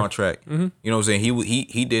Panther soundtrack. You know what I'm saying?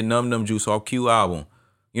 He did Numb Numb Juice off Q album.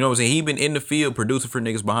 You know what I'm saying? He been in the field producing for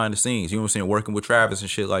niggas behind the scenes. You know what I'm saying? Working with Travis and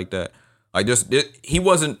shit like that. Like he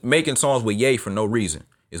wasn't making songs with Ye for no reason,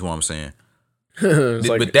 is what I'm saying.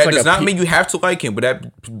 But that does not mean you have to like him.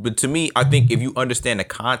 But to me, I think if you understand the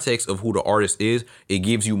context of who the artist is, it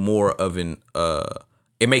gives you more of an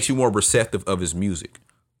it makes you more receptive of his music.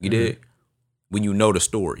 You did? When you know the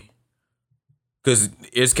story. Because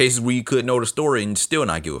there's cases where you could know the story and still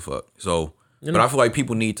not give a fuck. So, but I feel like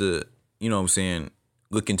people need to, you know what I'm saying,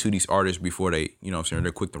 look into these artists before they, you know what I'm saying,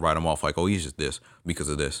 they're quick to write them off like, oh, he's just this because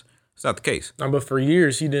of this. It's not the case. No, but for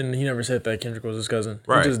years he never said that Kendrick was his cousin.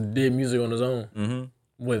 Right. He just did music on his own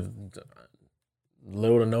with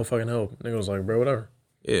little to no fucking help. Nigga was like, bro, whatever.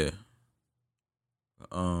 Yeah.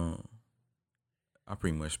 I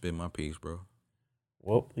pretty much spit my piece, bro.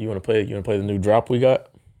 Well, you wanna play the new drop we got?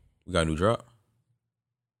 We got a new drop?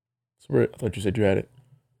 I thought you said you had it.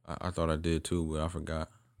 I thought I did too, but I forgot.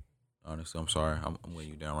 Honestly, I'm sorry. I'm weighing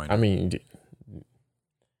you down right now. I mean,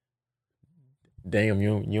 damn,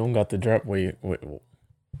 you don't got the drop wait.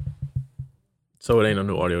 So it ain't a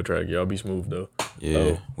new audio track. Y'all be smooth though.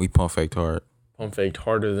 Yeah, we pump faked hard. Pump faked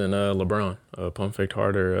harder than LeBron. Pump faked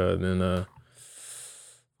harder than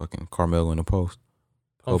fucking Carmelo in the post.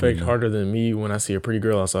 Pump faked harder than me when I see a pretty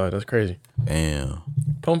girl outside. That's crazy. Damn.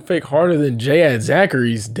 Pump fake harder than Jay at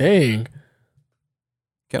Zachary's. Dang.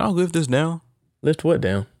 Can I lift this down? Lift what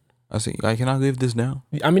down? I see. Can I lift this down?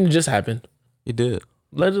 I mean, it just happened. It did.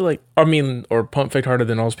 Or pump faked harder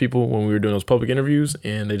than all those people when we were doing those public interviews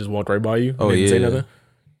and they just walked right by you. Oh, and didn't say nothing.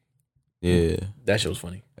 Yeah. That shit was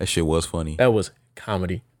funny. That shit was funny. That was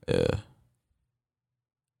comedy. Yeah.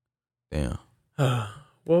 Damn.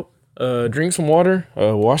 Well, drink some water.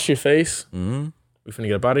 Wash your face. Mm-hmm. We finna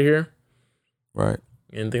get up out of here. Right.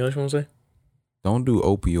 Anything else you want to say? Don't do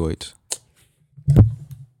opioids.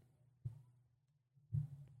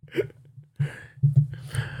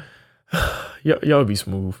 Y'all be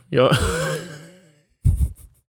smooth. Y'all.